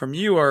more from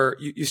you are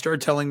you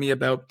started telling me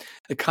about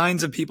the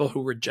kinds of people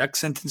who reject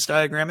sentence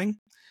diagramming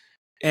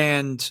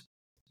and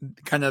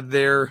kind of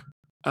their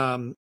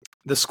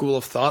the school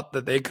of thought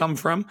that they come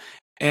from,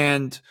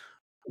 and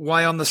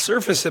why on the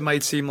surface it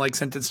might seem like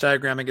sentence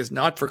diagramming is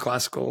not for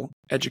classical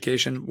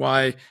education,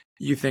 why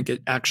you think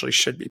it actually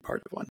should be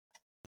part of one.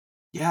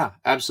 Yeah,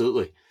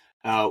 absolutely.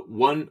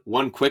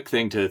 One quick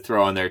thing to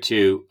throw on there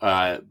too,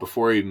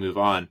 before we move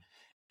on,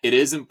 it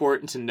is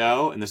important to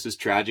know, and this was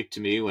tragic to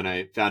me when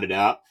I found it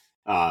out,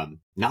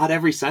 not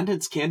every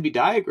sentence can be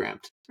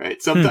diagrammed,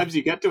 right? Sometimes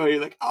you get to where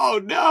you're like, oh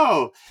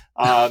no,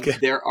 okay.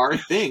 There are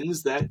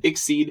things that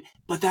exceed,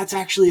 but that's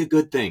actually a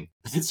good thing.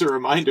 It's a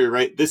reminder,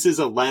 right? This is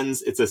a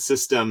lens, it's a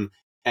system,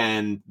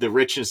 and the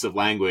richness of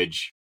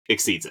language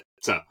exceeds it.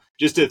 So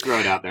just to throw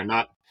it out there,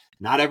 not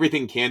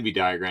everything can be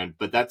diagrammed,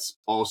 but that's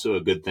also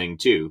a good thing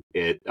too.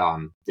 It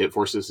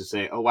forces us to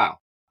say, oh wow,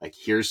 like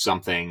here's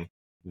something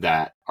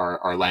that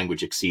our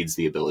language exceeds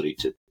the ability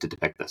to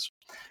depict this.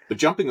 But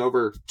jumping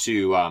over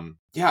to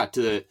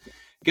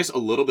I guess a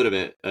little bit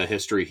of a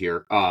history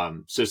here.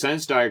 So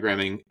sentence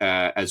diagramming,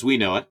 as we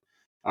know it,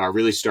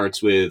 really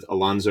starts with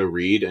Alonzo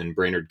Reed and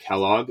Brainerd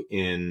Kellogg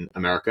in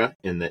America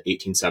in the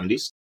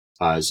 1870s.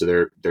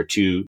 So they're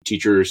two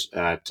teachers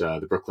at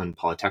the Brooklyn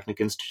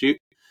Polytechnic Institute.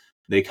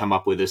 They come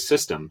up with this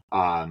system.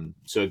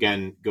 So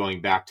again,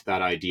 going back to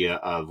that idea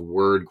of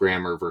word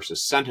grammar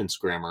versus sentence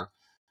grammar,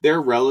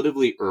 they're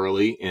relatively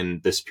early in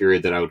this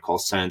period that I would call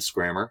sentence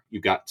grammar.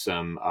 You've got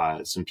some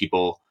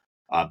people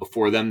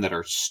before them that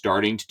are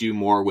starting to do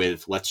more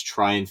with, let's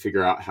try and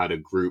figure out how to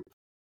group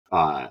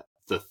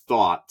the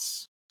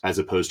thoughts as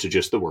opposed to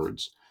just the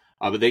words.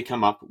 But they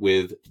come up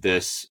with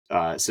this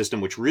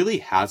system, which really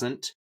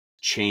hasn't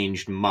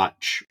changed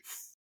much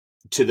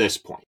to this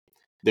point.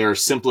 There are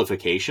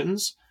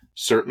simplifications,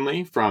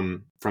 certainly,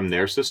 from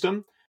their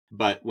system.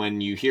 But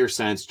when you hear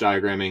sentence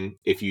diagramming,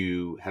 if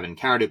you have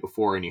encountered it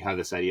before and you have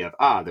this idea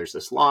of, there's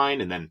this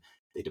line and then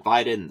they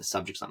divide it and the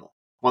subject's on the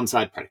one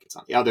side, predicate's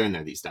on the other, and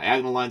there are these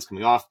diagonal lines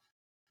coming off,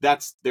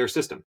 that's their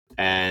system.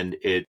 And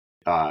it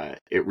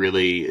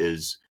really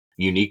is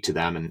unique to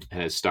them and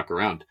has stuck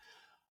around.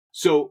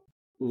 So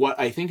what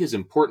I think is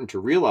important to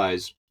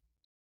realize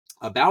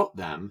about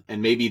them,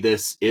 and maybe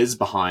this is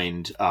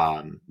behind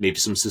maybe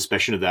some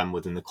suspicion of them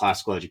within the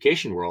classical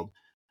education world,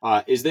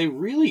 is they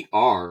really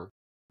are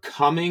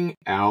coming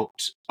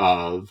out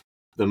of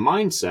the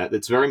mindset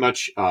that's very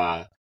much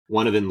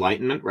one of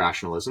Enlightenment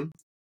rationalism,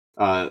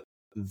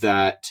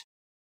 that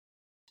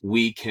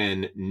we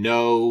can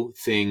know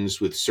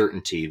things with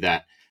certainty,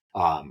 that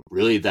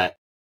really that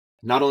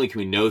not only can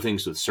we know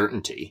things with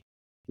certainty,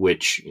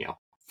 which,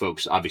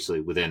 folks obviously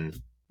within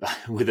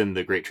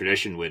the great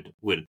tradition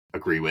would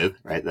agree with,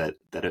 right?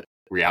 That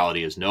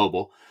reality is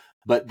knowable,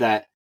 but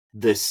that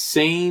the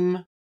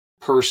same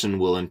person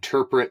will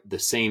interpret the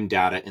same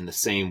data in the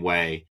same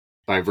way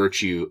by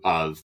virtue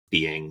of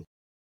being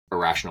a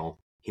rational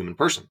human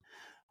person.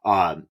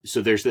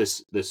 So there's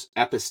this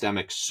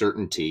epistemic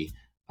certainty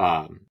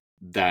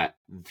that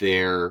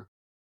their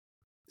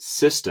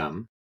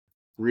system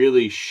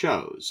really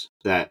shows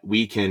that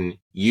we can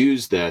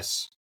use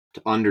this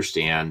to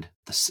understand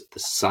the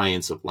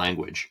science of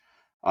language.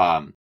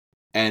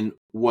 And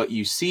what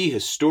you see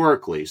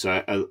historically,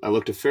 so I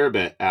looked a fair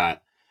bit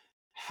at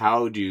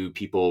how do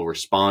people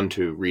respond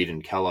to Reed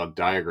and Kellogg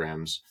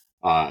diagrams,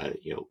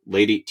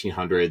 late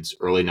 1800s,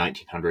 early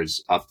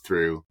 1900s, up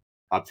through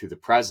the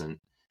present.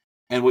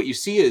 And what you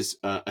see is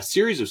a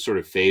series of sort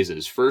of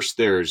phases. First,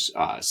 there's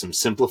some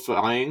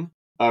simplifying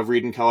of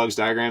Reed and Kellogg's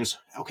diagrams.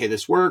 Okay,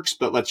 this works,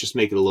 but let's just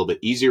make it a little bit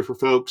easier for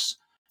folks.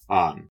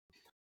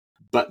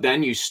 But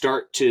then you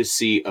start to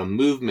see a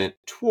movement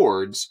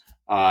towards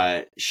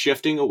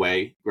shifting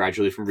away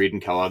gradually from Reed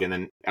and Kellogg, and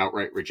then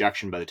outright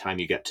rejection by the time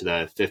you get to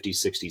the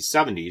 50s,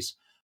 60s,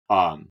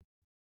 70s,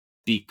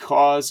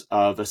 because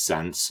of a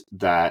sense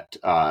that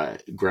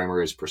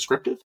grammar is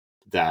prescriptive,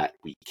 that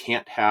we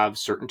can't have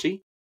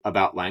certainty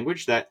about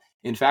language, that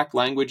in fact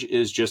language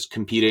is just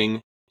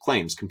competing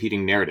claims,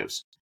 competing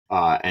narratives.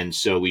 And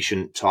so we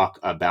shouldn't talk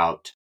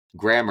about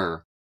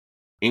grammar,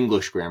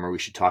 English grammar, we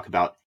should talk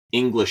about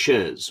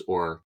Englishes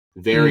or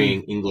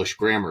varying English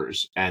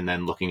grammars, and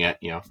then looking at,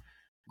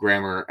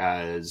 grammar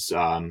as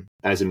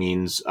a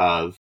means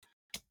of,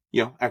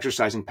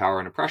 exercising power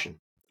and oppression.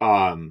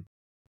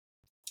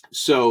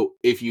 So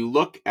if you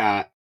look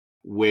at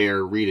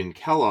where Reed and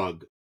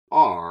Kellogg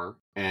are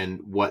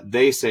and what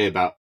they say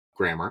about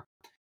grammar,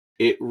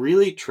 it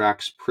really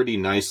tracks pretty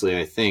nicely,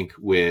 I think,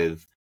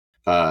 with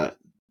the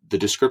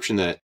description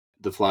that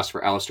the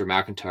philosopher Alasdair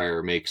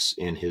MacIntyre makes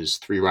in his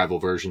Three Rival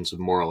Versions of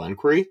Moral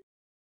Inquiry,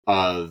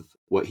 of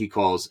what he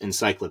calls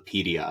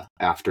encyclopedia,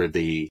 after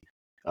the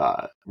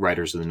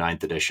writers of the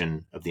 9th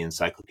edition of the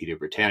Encyclopedia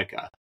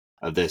Britannica,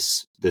 of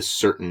this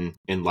certain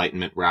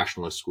Enlightenment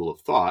rationalist school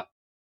of thought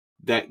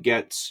that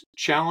gets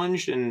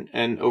challenged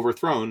and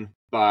overthrown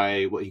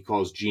by what he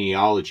calls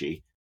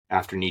genealogy,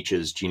 after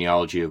Nietzsche's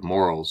Genealogy of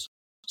Morals.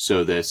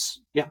 So this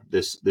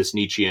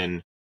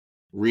Nietzschean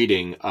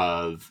reading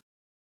of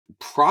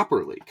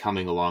properly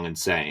coming along and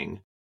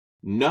saying,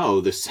 no,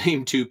 the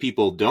same two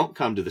people don't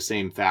come to the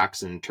same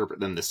facts and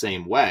interpret them the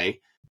same way,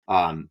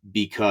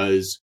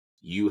 because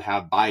you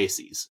have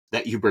biases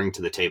that you bring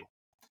to the table,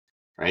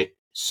 right?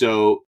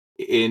 So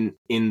in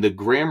the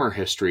grammar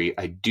history,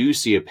 I do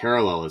see a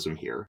parallelism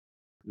here,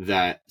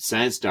 that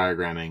sentence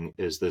diagramming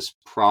is this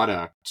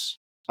product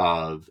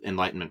of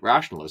Enlightenment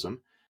rationalism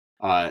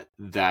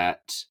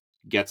that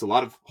gets a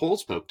lot of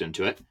holes poked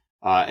into it,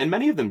 and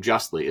many of them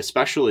justly,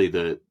 especially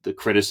the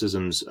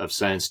criticisms of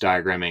sentence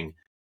diagramming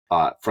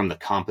from the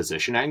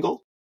composition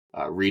angle.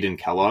 Reed and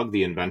Kellogg,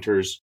 the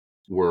inventors,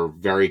 were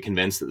very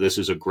convinced that this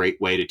is a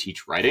great way to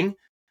teach writing,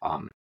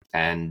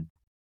 and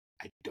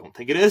I don't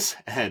think it is.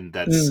 And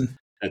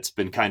that's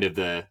been kind of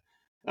the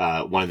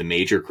one of the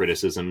major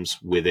criticisms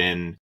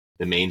within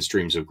the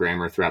mainstreams of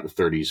grammar throughout the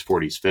 30s,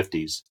 40s,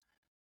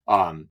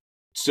 50s.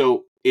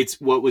 So it's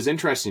what was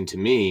interesting to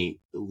me,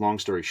 long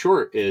story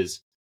short,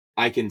 is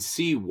I can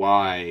see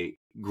why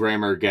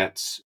grammar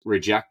gets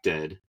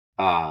rejected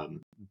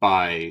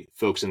by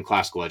folks in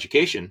classical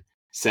education,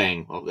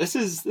 saying, well, this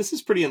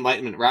is pretty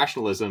Enlightenment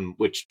rationalism,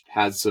 which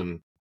has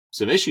some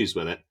issues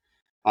with it.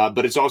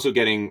 But it's also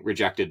getting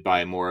rejected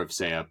by more of,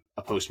 say, a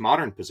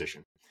postmodern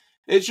position.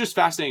 It's just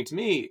fascinating to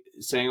me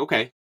saying,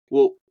 okay,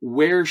 well,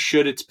 where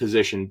should its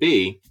position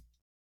be?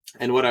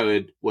 And what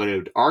I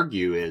would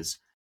argue is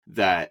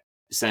that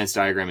sentence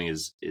diagramming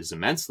is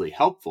immensely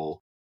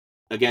helpful.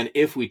 Again,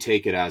 if we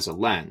take it as a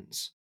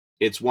lens,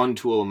 it's one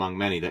tool among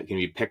many that can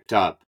be picked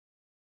up,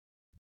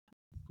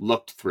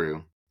 looked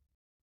through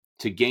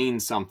to gain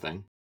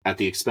something at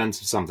the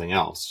expense of something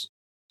else,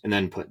 and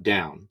then put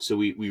down. So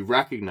we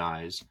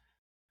recognize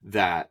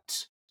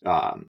that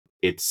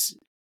it's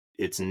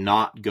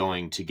not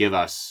going to give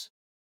us,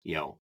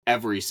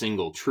 every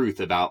single truth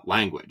about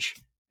language,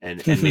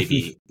 and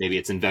maybe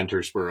its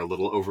inventors were a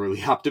little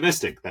overly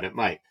optimistic that it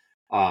might.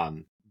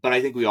 But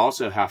I think we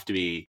also have to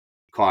be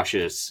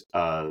cautious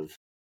of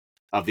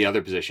the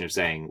other position of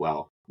saying,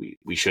 well,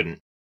 we shouldn't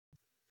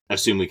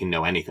assume we can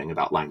know anything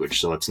about language,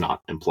 so let's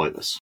not employ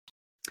this.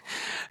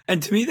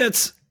 And to me,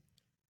 that's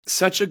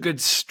such a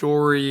good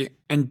story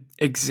and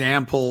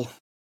example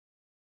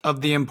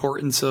of the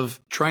importance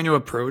of trying to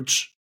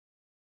approach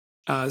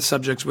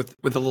subjects with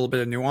a little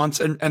bit of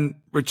nuance, and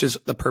which is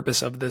the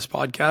purpose of this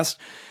podcast.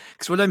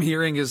 Because what I'm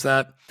hearing is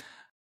that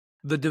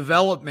the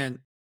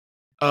development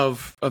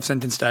of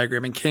sentence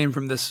diagramming came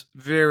from this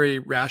very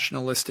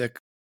rationalistic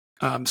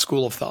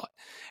school of thought.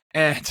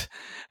 And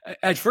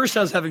at first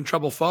I was having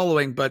trouble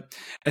following, but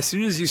as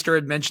soon as you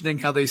started mentioning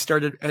how as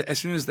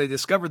soon as they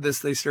discovered this,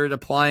 they started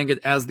applying it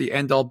as the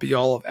end all be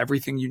all of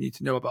everything you need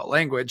to know about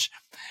language.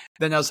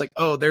 Then I was like,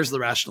 oh, there's the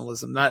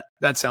rationalism.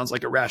 That sounds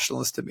like a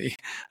rationalist to me.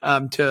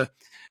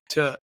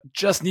 To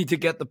just need to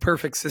get the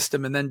perfect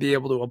system and then be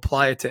able to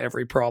apply it to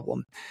every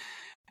problem.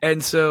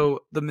 And so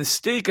the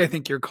mistake I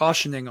think you're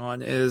cautioning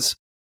on is,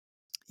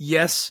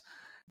 yes,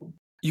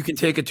 you can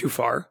take it too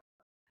far,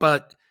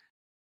 but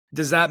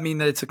does that mean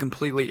that it's a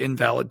completely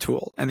invalid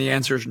tool? And the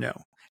answer is no.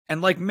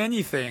 And like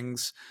many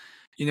things,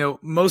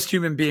 most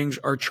human beings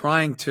are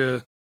trying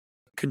to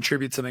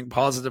contribute something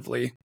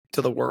positively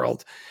to the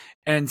world.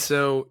 And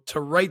so to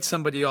write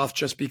somebody off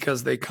just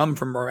because they come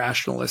from a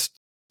rationalist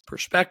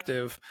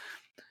perspective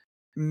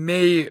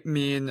may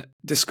mean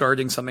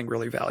discarding something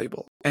really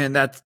valuable. And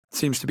that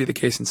seems to be the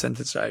case in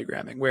sentence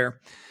diagramming,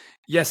 where,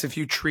 yes, if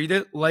you treat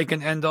it like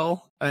an end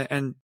all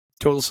and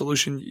total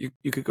solution,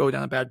 you could go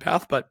down a bad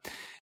path. But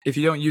if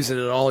you don't use it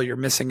at all, you're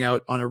missing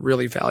out on a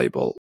really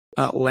valuable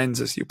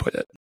lens, as you put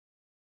it.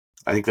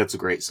 I think that's a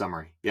great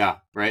summary. Yeah,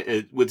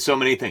 right. With so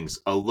many things,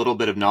 a little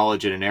bit of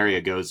knowledge in an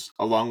area goes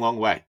a long, long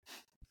way.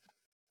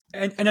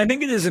 And I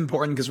think it is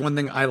important, because one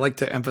thing I like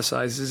to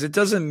emphasize is it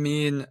doesn't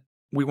mean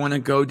we want to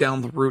go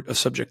down the route of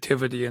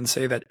subjectivity and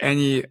say that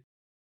any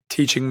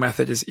teaching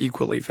method is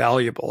equally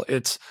valuable.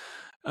 It's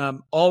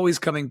always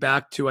coming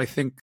back to, I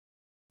think,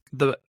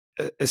 the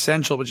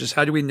essential, which is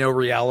how do we know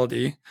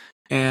reality,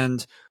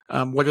 and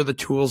what are the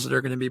tools that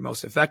are going to be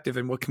most effective,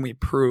 and what can we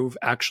prove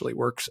actually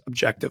works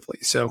objectively.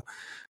 So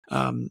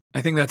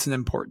I think that's an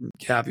important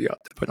caveat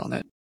to put on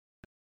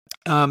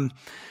it.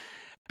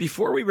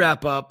 Before we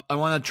wrap up, I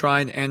want to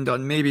try and end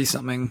on maybe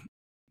something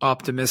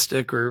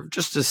optimistic, or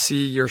just to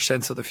see your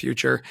sense of the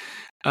future.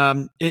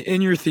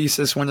 In your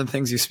thesis, one of the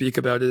things you speak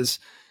about is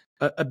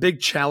a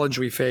big challenge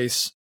we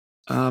face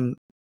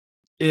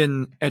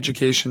in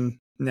education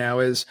now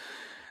is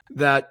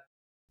that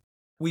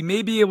we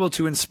may be able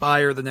to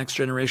inspire the next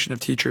generation of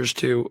teachers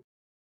to,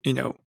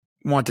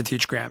 want to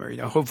teach grammar.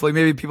 Hopefully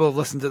maybe people have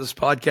listened to this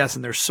podcast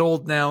and they're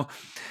sold now.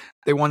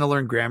 They want to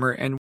learn grammar.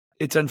 And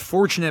it's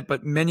unfortunate,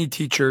 but many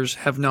teachers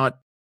have not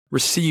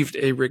received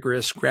a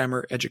rigorous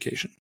grammar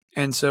education.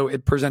 And so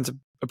it presents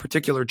a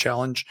particular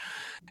challenge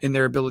in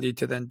their ability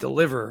to then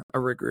deliver a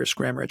rigorous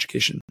grammar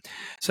education.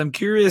 So I'm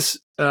curious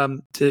to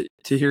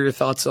hear your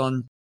thoughts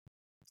on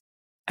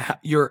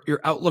your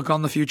outlook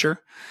on the future,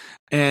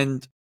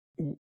 and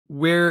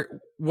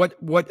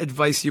what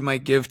advice you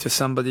might give to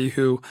somebody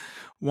who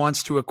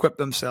wants to equip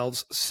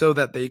themselves so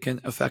that they can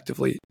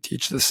effectively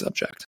teach this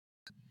subject.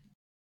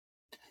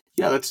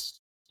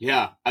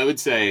 Yeah, I would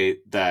say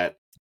that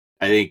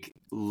I think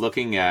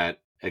looking at,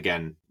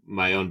 again,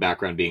 my own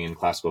background being in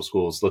classical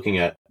schools, looking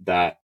at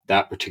that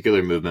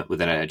particular movement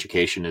within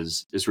education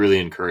is really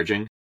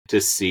encouraging to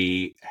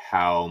see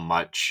how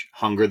much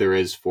hunger there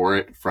is for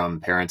it from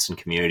parents and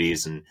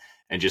communities, and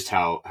just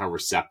how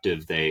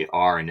receptive they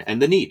are,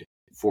 and the need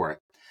for it.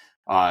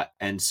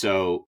 And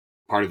so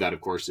part of that,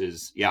 of course,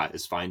 is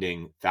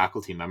finding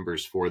faculty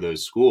members for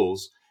those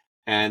schools.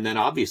 And then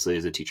obviously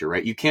as a teacher,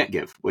 right, you can't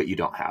give what you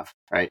don't have,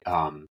 right?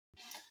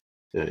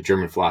 The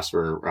German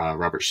philosopher,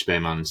 Robert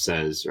Spemann,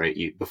 says,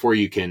 right, before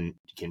you can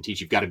teach,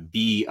 you've got to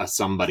be a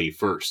somebody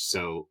first.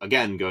 So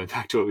again, going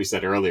back to what we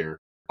said earlier,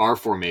 our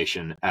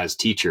formation as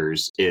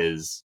teachers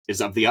is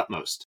of the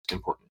utmost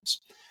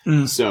importance.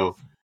 So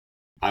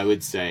I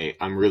would say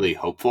I'm really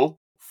hopeful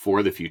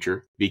for the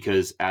future,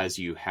 because as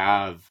you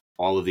have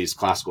all of these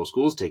classical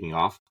schools taking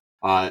off,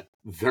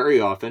 very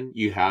often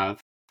you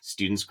have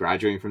students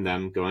graduating from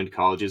them, going to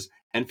colleges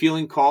and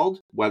feeling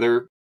called,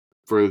 whether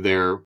for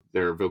their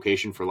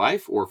vocation for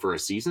life or for a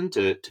season,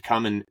 to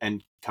come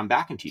and come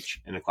back and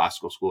teach in a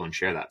classical school and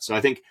share that. So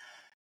I think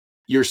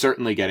you're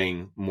certainly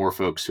getting more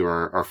folks who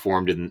are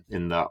formed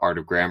in the art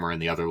of grammar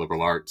and the other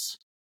liberal arts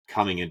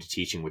coming into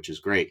teaching, which is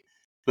great.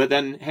 But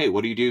then, hey,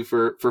 what do you do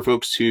for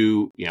folks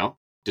who,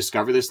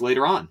 discover this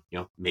later on?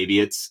 Maybe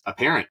it's a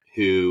parent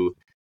who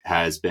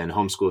has been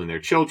homeschooling their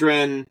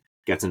children,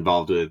 gets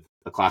involved with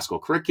a classical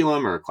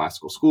curriculum or a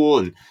classical school,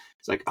 and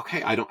it's like,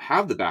 okay, I don't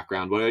have the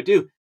background. What do I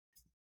do?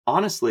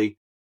 Honestly,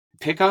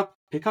 pick up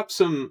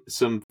some,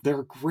 there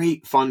are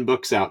great fun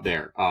books out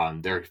there.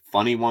 There are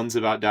funny ones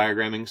about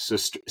diagramming.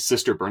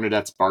 Sister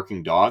Bernadette's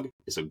Barking Dog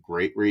is a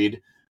great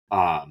read.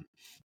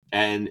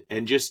 And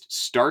just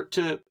start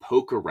to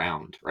poke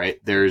around, right?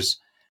 There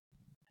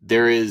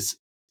is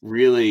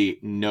really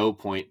no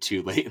point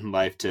too late in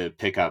life to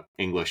pick up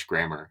English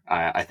grammar.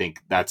 I think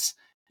that's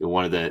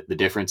one of the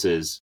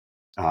differences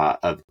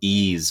of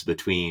ease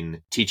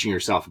between teaching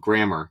yourself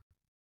grammar,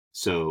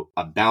 so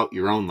about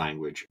your own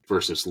language,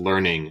 versus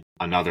learning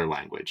another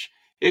language.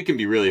 It can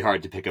be really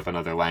hard to pick up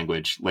another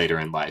language later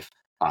in life,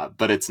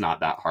 but it's not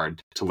that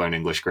hard to learn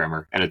English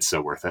grammar, and it's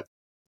so worth it.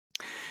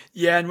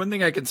 Yeah, and one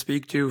thing I can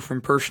speak to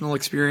from personal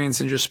experience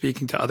and just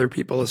speaking to other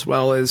people as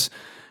well is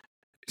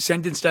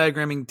sentence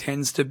diagramming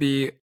tends to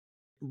be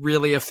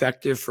really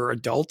effective for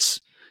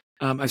adults.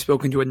 I've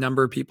spoken to a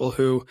number of people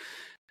who,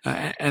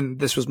 and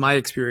this was my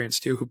experience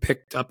too, who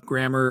picked up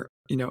grammar,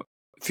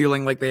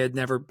 feeling like they had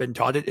never been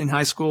taught it in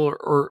high school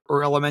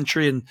or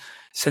elementary, and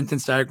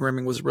sentence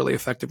diagramming was a really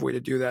effective way to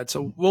do that.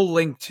 So we'll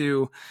link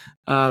to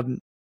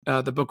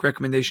the book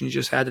recommendation you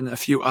just had and a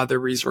few other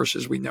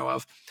resources we know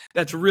of.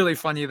 That's really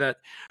funny that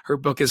her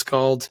book is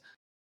called,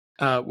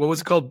 what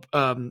was it called?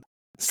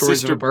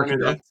 Stories Sister of a Barking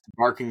Dog.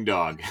 Barking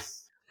Dog.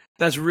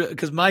 That's real,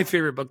 because my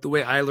favorite book, the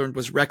way I learned,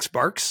 was Rex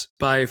Barks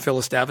by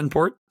Phyllis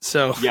Davenport.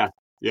 So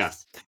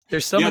yes.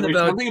 There's something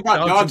about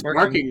dogs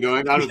barking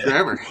going on with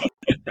grammar.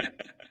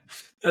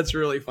 That's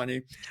really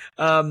funny.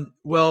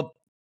 Well,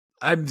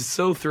 I'm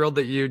so thrilled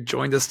that you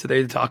joined us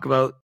today to talk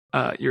about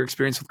your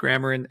experience with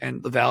grammar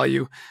and the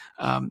value.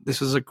 This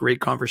was a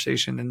great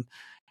conversation, and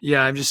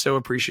I'm just so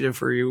appreciative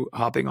for you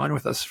hopping on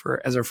with us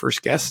as our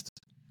first guest.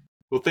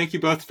 Well, thank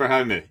you both for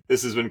having me.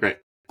 This has been great.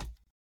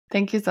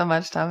 Thank you so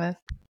much, Thomas.